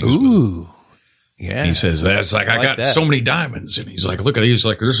buy things with them. Yeah. He says, that's like, I got that. So many diamonds. And he's like, look at these.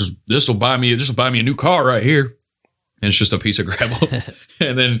 Like, this will buy me a new car right here. And it's just a piece of gravel.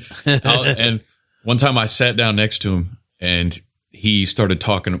 And then, and one time I sat down next to him and he started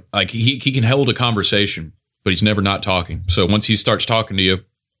talking. Like he can hold a conversation, but he's never not talking. So once he starts talking to you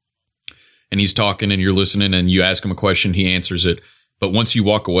and he's talking and you're listening and you ask him a question, he answers it. But once you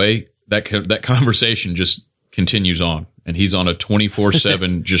walk away, that conversation just continues on. And he's on a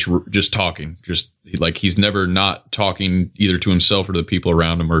 24/7 just talking, he's never not talking either to himself or to the people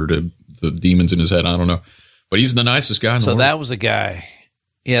around him or to the demons in his head. I don't know, but he's the nicest guy in the world. So that was a guy.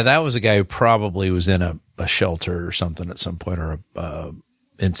 Yeah, that was a guy who probably was in a shelter or something at some point, or a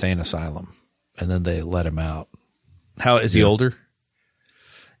insane asylum, and then they let him out. How is he older?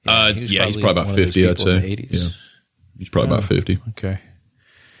 He's probably about 50. I'd say. Yeah, he's probably about 50. Okay,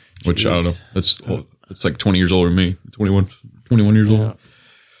 which I don't know. It's like 20 years older than me. 21 years old.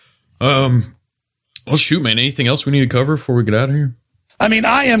 Well, shoot, man. Anything else we need to cover before we get out of here? I mean,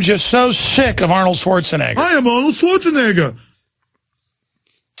 I am just so sick of Arnold Schwarzenegger. I am Arnold Schwarzenegger.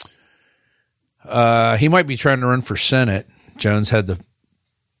 He might be trying to run for Senate. Jones had the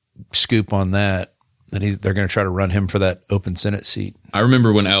scoop on that. And they're going to try to run him for that open Senate seat. I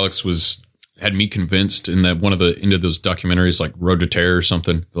remember when Alex had me convinced in that one of the end of those documentaries, like Road to Terror or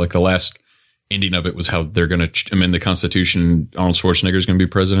something. Like the last ending of it was how they're going to amend the Constitution. Arnold Schwarzenegger is going to be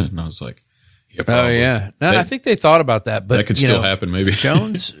president, and I was like, "Yeah, probably." Oh yeah, no, I think they thought about that, but that could still happen. Maybe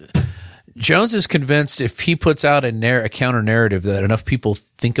Jones is convinced if he puts out a counter narrative that enough people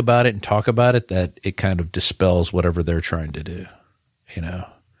think about it and talk about it, that it kind of dispels whatever they're trying to do.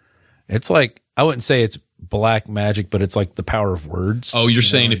 It's like, I wouldn't say it's black magic, but it's like the power of words. Oh, you're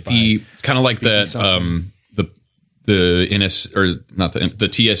saying if he kind of like that, the NS or not the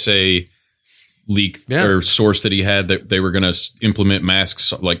TSA leak or source that he had that they were going to implement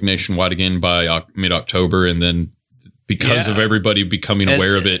masks like nationwide again by mid-October, and then because of everybody becoming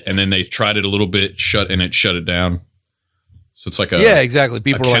aware of it, and then they tried it a little bit, shut it down. So it's like exactly.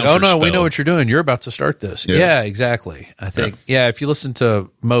 People are like, "Oh no, we know what you're doing. You're about to start this." Yeah, exactly. I think if you listen to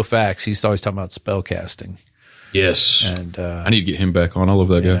Mo Fax, he's always talking about spell casting. Yes, and I need to get him back on. I love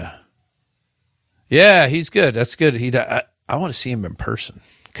that guy. Yeah, he's good. That's good. I want to see him in person.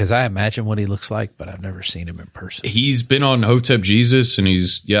 Because I imagine what he looks like, but I've never seen him in person. He's been on Hotep Jesus, and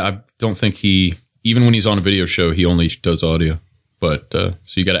I don't think even when he's on a video show, he only does audio. But, so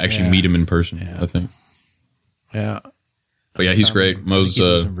you got to actually meet him in person, I think. Yeah. But yeah, he's great. Mo's,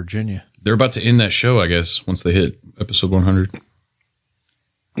 in Virginia. They're about to end that show, I guess, once they hit episode 100.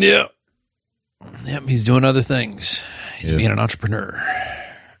 Yeah. Yep, he's doing other things. He's being an entrepreneur.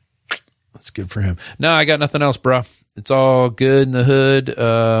 That's good for him. No, I got nothing else, bro. It's all good in the hood.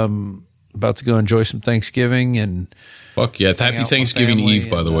 About to go enjoy some Thanksgiving and fuck yeah! Happy Thanksgiving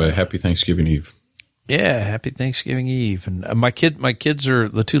Eve, by the way. Happy Thanksgiving Eve. Yeah, happy Thanksgiving Eve. And my kids are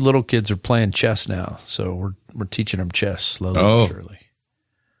the two little kids are playing chess now, so we're teaching them chess slowly but surely.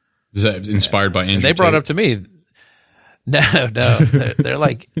 Is that inspired by Andrew? And they brought it up to me. No, they're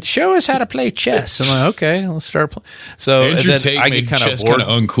like, show us how to play chess. I'm like, okay, let's start playing. So Andrew Tate made chess kind of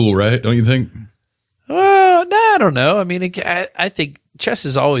uncool, right? Don't you think? Well, no, I don't know. I mean, I think chess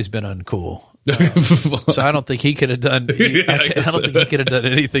has always been uncool. So I don't think he could have done. I don't think he could have done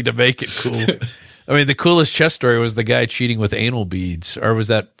anything to make it cool. I mean, the coolest chess story was the guy cheating with anal beads, or was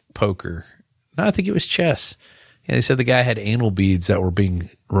that poker? No, I think it was chess. Yeah, they said the guy had anal beads that were being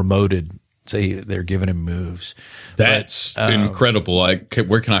remoted. Say they're giving him moves. That's incredible.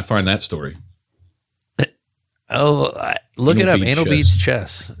 Where can I find that story? I Look it up. Anal beads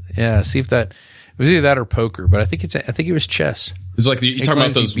chess. Yeah, see if that it was either that or poker, but I think it was chess. It's like you talking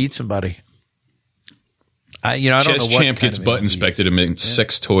about those. He beat somebody. I don't know. Chess champ gets butt inspected amid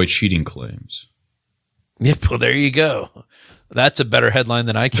sex toy cheating claims. Yeah, well, there you go. That's a better headline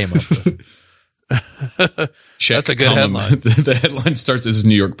than I came up with. That's a good headline. The headline starts as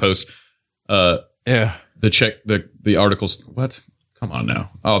New York Post. Yeah. The articles. What? Come on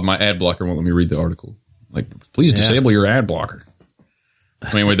now. Oh, my ad blocker won't let me read the article. Like, please disable your ad blocker.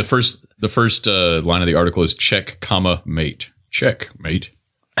 Anyway, the first line of the article is check, mate. Check, mate.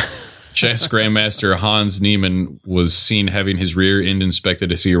 Chess grandmaster Hans Niemann was seen having his rear end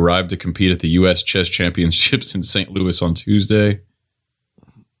inspected as he arrived to compete at the U.S. Chess Championships in St. Louis on Tuesday.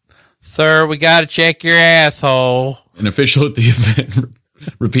 Sir, we got to check your asshole. An official at the event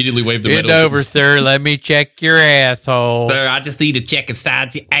repeatedly waved the medal. Bend over, sir. Let me check your asshole. Sir, I just need to check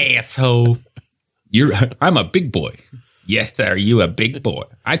inside your asshole. I'm a big boy. Yes, sir. You a big boy.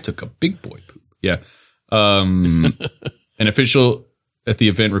 I took a big boy poop. Yeah. An official at the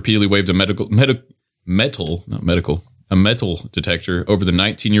event repeatedly waved a metal detector over the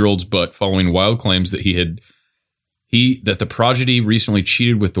 19-year-old's butt following wild claims that that the prodigy recently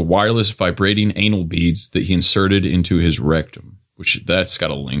cheated with the wireless vibrating anal beads that he inserted into his rectum, which that's got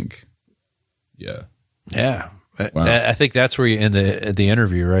a link. Yeah. Yeah. Wow. I think that's where you end the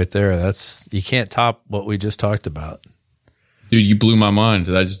interview right there. You can't top what we just talked about. Dude, you blew my mind.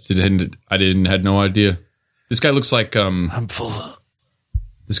 I had no idea. This guy looks like I'm full of.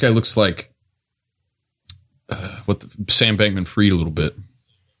 This guy looks like Sam Bankman-Fried a little bit.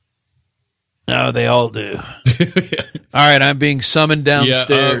 No, they all do. Yeah. All right, I'm being summoned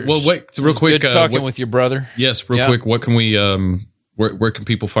downstairs. Yeah, well, wait, real quick. Good talking with your brother. Yes, real quick. What can we? Where can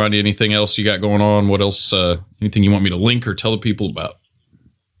people find you? Anything else you got going on? What else? Anything you want me to link or tell the people about?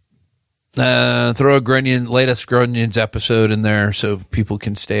 Throw a latest Grunions episode in there so people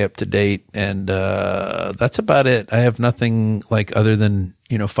can stay up to date, and that's about it. I have nothing other than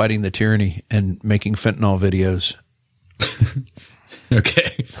fighting the tyranny and making fentanyl videos.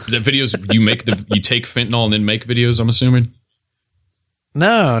 Okay, is that videos you take fentanyl and then make videos? I'm assuming.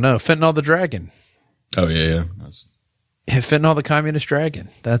 No, Fentanyl the Dragon. Oh yeah. Fentanyl the Communist Dragon.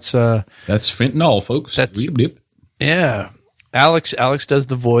 That's fentanyl, folks. Yeah. Alex does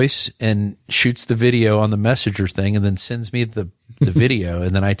the voice and shoots the video on the messenger thing and then sends me the video,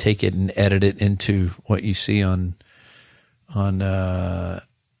 and then I take it and edit it into what you see on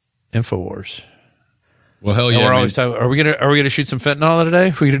InfoWars. Well, hell yeah! And we're always talking, are we gonna shoot some fentanyl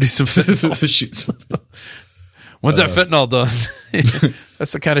today? We're gonna do some fentanyl. Shoot some. When's that fentanyl done?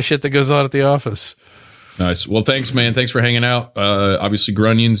 That's the kind of shit that goes on at the office. Nice. Well, thanks, man. Thanks for hanging out. Obviously,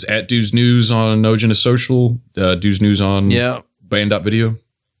 Grunions at Dudes News on Nogena Social, Dudes News on Band.video.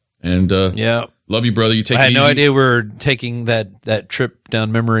 And love you, brother. You take. I had it no easy. idea we were taking that trip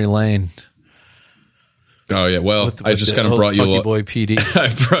down memory lane. Oh yeah. Well, I just kind of brought you along. Boy PD.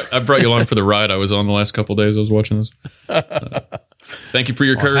 I brought you along for the ride I was on the last couple of days. I was watching this. Thank you for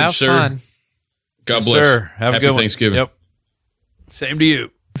your courage, sir. Fun. God bless. Sir. Have Happy a good Thanksgiving. Yep. Same to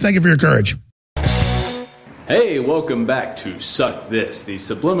you. Thank you for your courage. Hey, welcome back to Suck This, the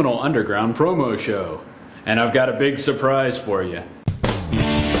Subliminal Underground promo show. And I've got a big surprise for you.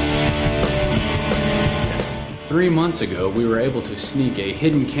 3 months ago, we were able to sneak a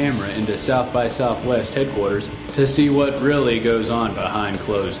hidden camera into South by Southwest headquarters to see what really goes on behind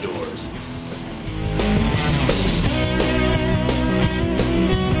closed doors.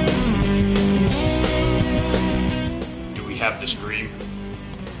 Do we have the stream?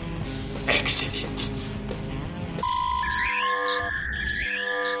 Excellent.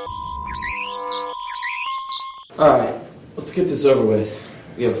 Alright, let's get this over with.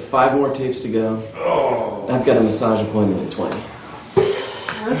 We have 5 more tapes to go. I've got a massage appointment at 20.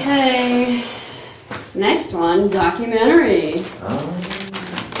 Okay. Next one, documentary.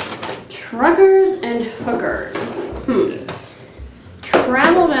 Truckers and hookers.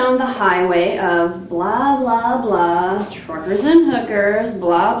 Travel down the highway of blah, blah, blah. Truckers and hookers,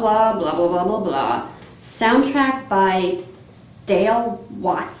 blah, blah, blah, blah, blah, blah, blah. Soundtrack by Dale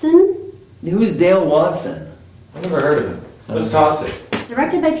Watson. Who's Dale Watson? I never heard of him. Let's toss it.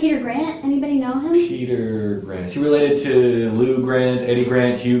 Directed by Peter Grant. Anybody know him? Peter Grant. Is he related to Lou Grant, Eddie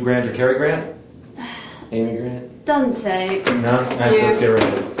Grant, Hugh Grant, or Cary Grant? Amy Grant? Doesn't say. No? Alright, so let's get rid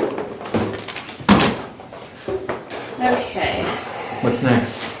of it. Okay. What's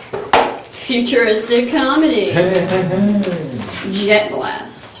next? Futuristic comedy. Jet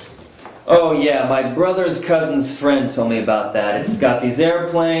Blast. Oh yeah, my brother's cousin's friend told me about that. It's got these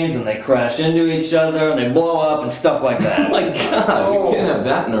airplanes and they crash into each other and they blow up and stuff like that. Oh my god, we can't have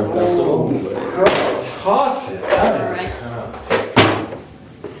that in our festival. Right. toss it. Alright.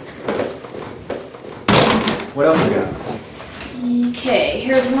 What else we got? Okay,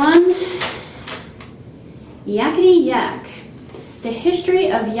 here's one. Yakety Yak. The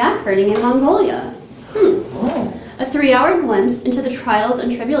history of yak herding in Mongolia. A 3-hour glimpse into the trials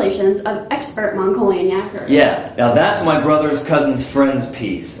and tribulations of expert Mongolian yak herders. Yeah, now that's my brother's cousin's friend's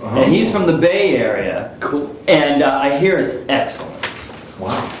piece. And he's from the Bay Area. Cool. And I hear it's excellent.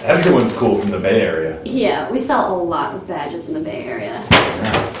 Wow. Everyone's cool from the Bay Area. Yeah, we sell a lot of badges in the Bay Area.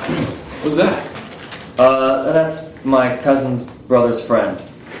 What's that? That's my cousin's brother's friend.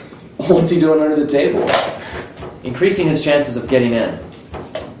 What's he doing under the table? Increasing his chances of getting in.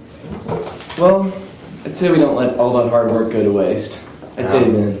 Well, I'd say we don't let all that hard work go to waste. I'd say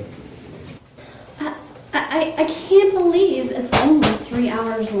he's in. I can't believe it's only 3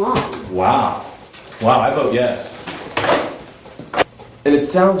 hours long. Wow. Wow, I vote yes. And it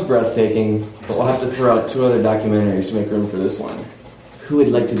sounds breathtaking, but we'll have to throw out 2 other documentaries to make room for this one. Who would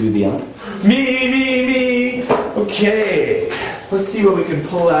like to do the honors? Me! Okay. Let's see what we can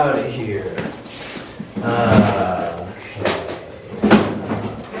pull out of here.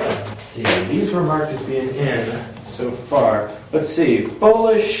 Let's see. These were marked as being in so far. Let's see. Full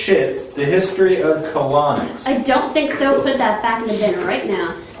of shit. The history of colonics. I don't think so. Put that back in the bin right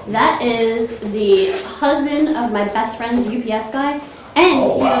now. That is the husband of my best friend's UPS guy,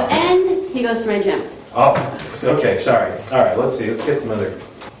 and he goes to my gym. Oh, okay. Sorry. All right. Let's see. Let's get some other.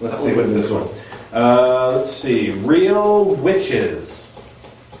 Let's see. What's this one? Let's see. Real witches.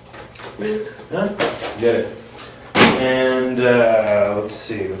 Huh? Get it. And let's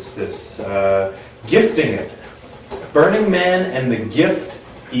see. What's this? Gifting it. Burning Man and the Gift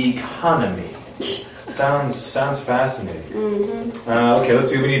Economy. Sounds fascinating. Okay, let's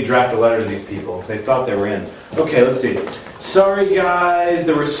see. We need to draft a letter to these people. They thought they were in. Okay, let's see. Sorry, guys.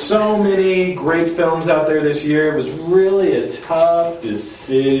 There were so many great films out there this year. It was really a tough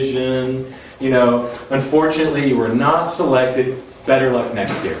decision. You know, unfortunately, you were not selected. Better luck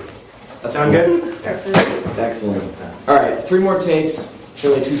next year. That sound good? Perfect. Excellent. All right, 3 more tapes.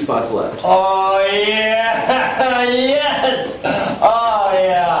 Only 2 spots left. Oh, yeah! Yes! Oh,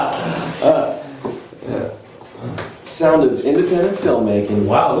 yeah! Sound of independent filmmaking.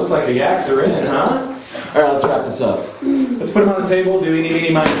 Wow, looks like the yaks are in, huh? All right, let's wrap this up. Let's put them on the table. Do we need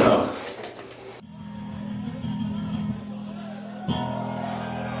any money? No.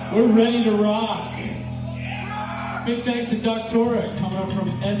 We're ready to rock. Big thanks to Doc Turek coming up from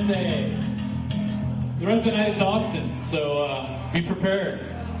SA. The rest of the night it's Austin, so be prepared.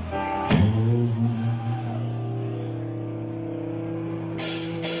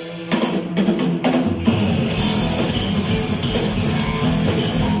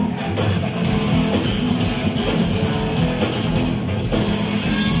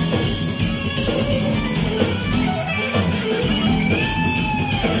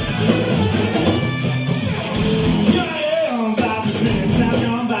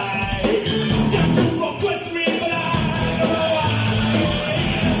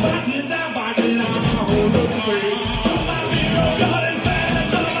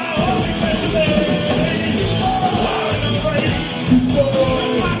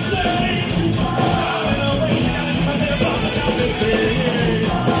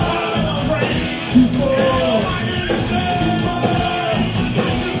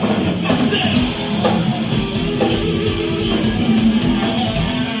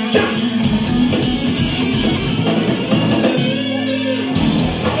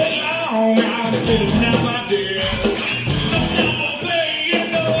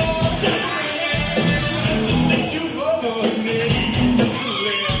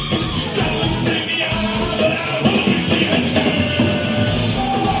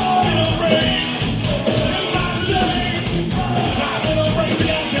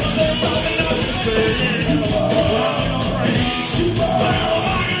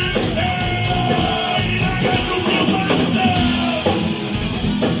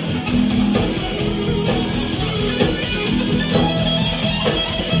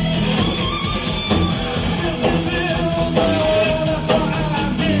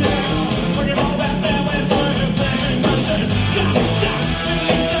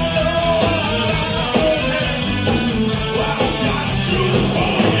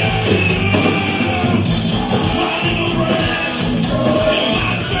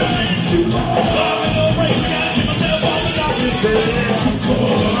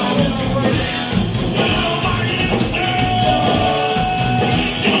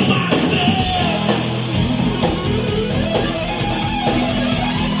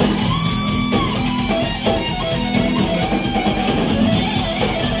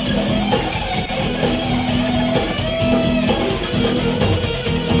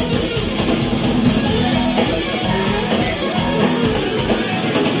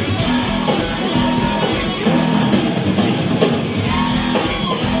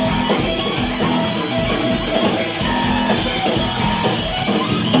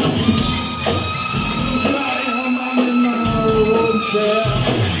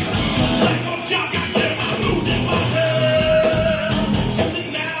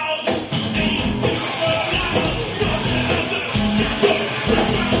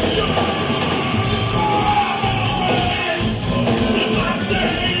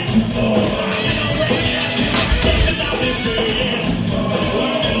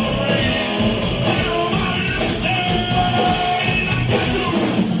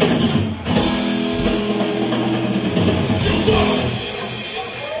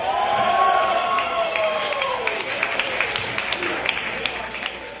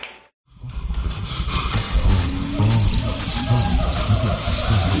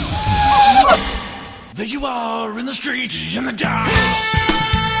 you are in the street, in the dark.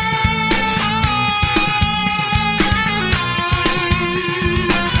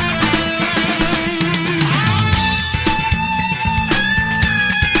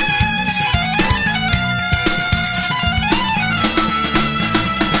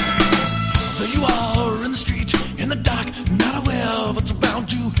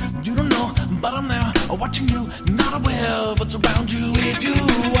 But I'm there watching you, not aware of what's around you. If you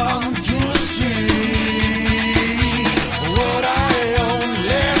want to see what I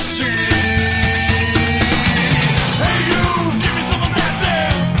only see, hey you, give me some of that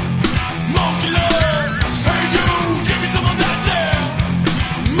there, monkey love. Hey you, give me some of that there,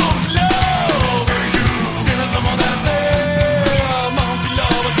 monkey love. Hey you, give me some of that there, monkey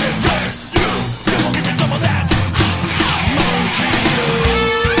love. I said, hey you, come on, give me some of that monkey love.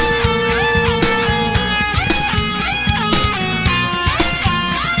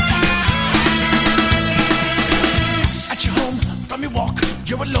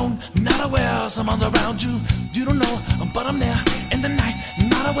 You're alone, not aware someone's around you. You don't know, but I'm there in the night,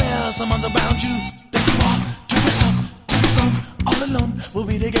 not aware someone's around you. There you are, to yourself, all alone. We'll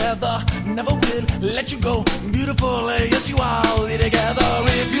be together, never will let you go. Beautiful, yes you are, we'll be together.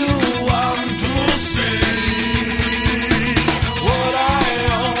 If you want to see what I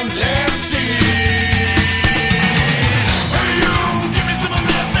only see. Hey you, give me some of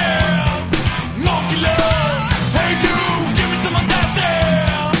that there, monkey love. Hey you, give me some of that there.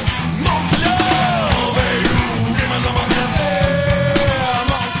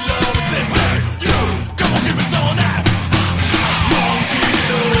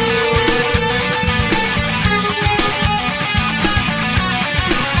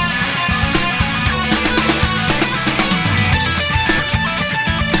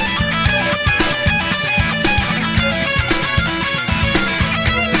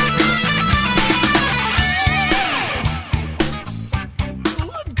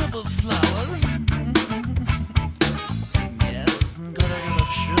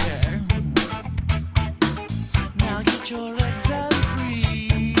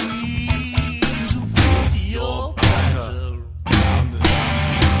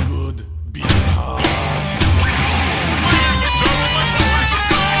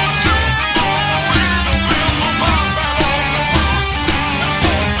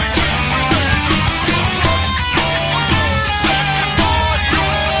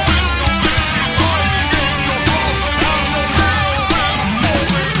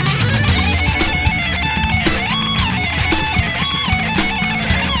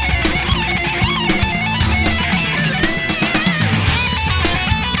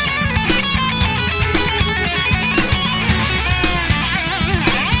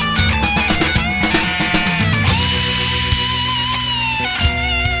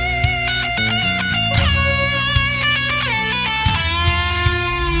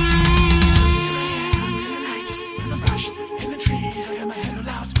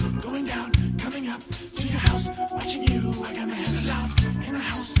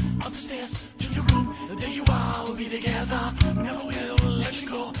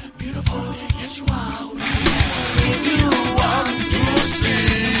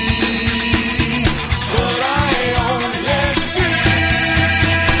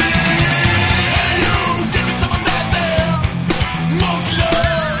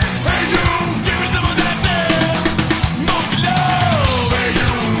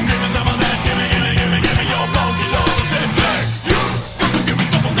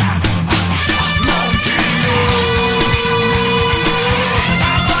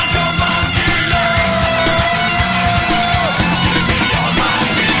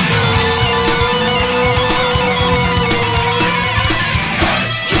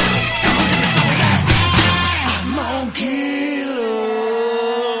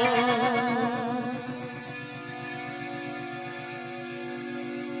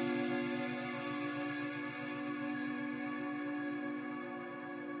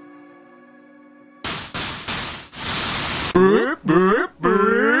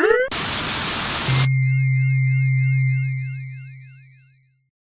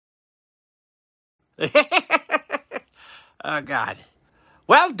 Oh, God.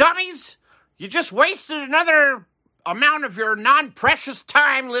 Well, dummies, you just wasted another amount of your non-precious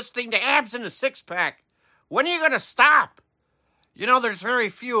time listening to Abs in a Six-Pack. When are you going to stop? You know, there's very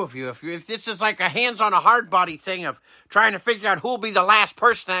few of you. If this is like a hands-on-a-hard-body thing of trying to figure out who'll be the last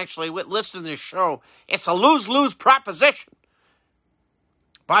person to actually listen to this show, it's a lose-lose proposition.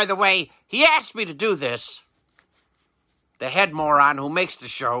 By the way, he asked me to do this. The head moron who makes the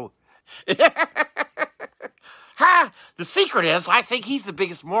show. Ha! The secret is, I think he's the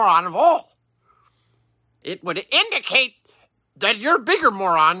biggest moron of all. It would indicate that you're a bigger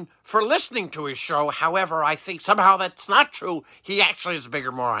moron for listening to his show. However, I think somehow that's not true. He actually is a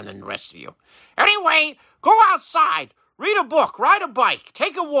bigger moron than the rest of you. Anyway, go outside, read a book, ride a bike,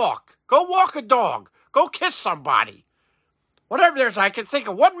 take a walk, go walk a dog, go kiss somebody. Whatever there's, I can think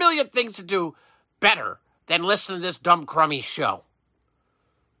of 1 million things to do better than listen to this dumb, crummy show.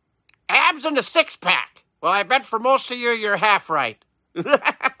 Abs and a six-pack. Well, I bet for most of you, you're half right.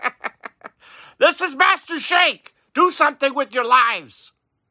 This is Master Shake. Do something with your lives.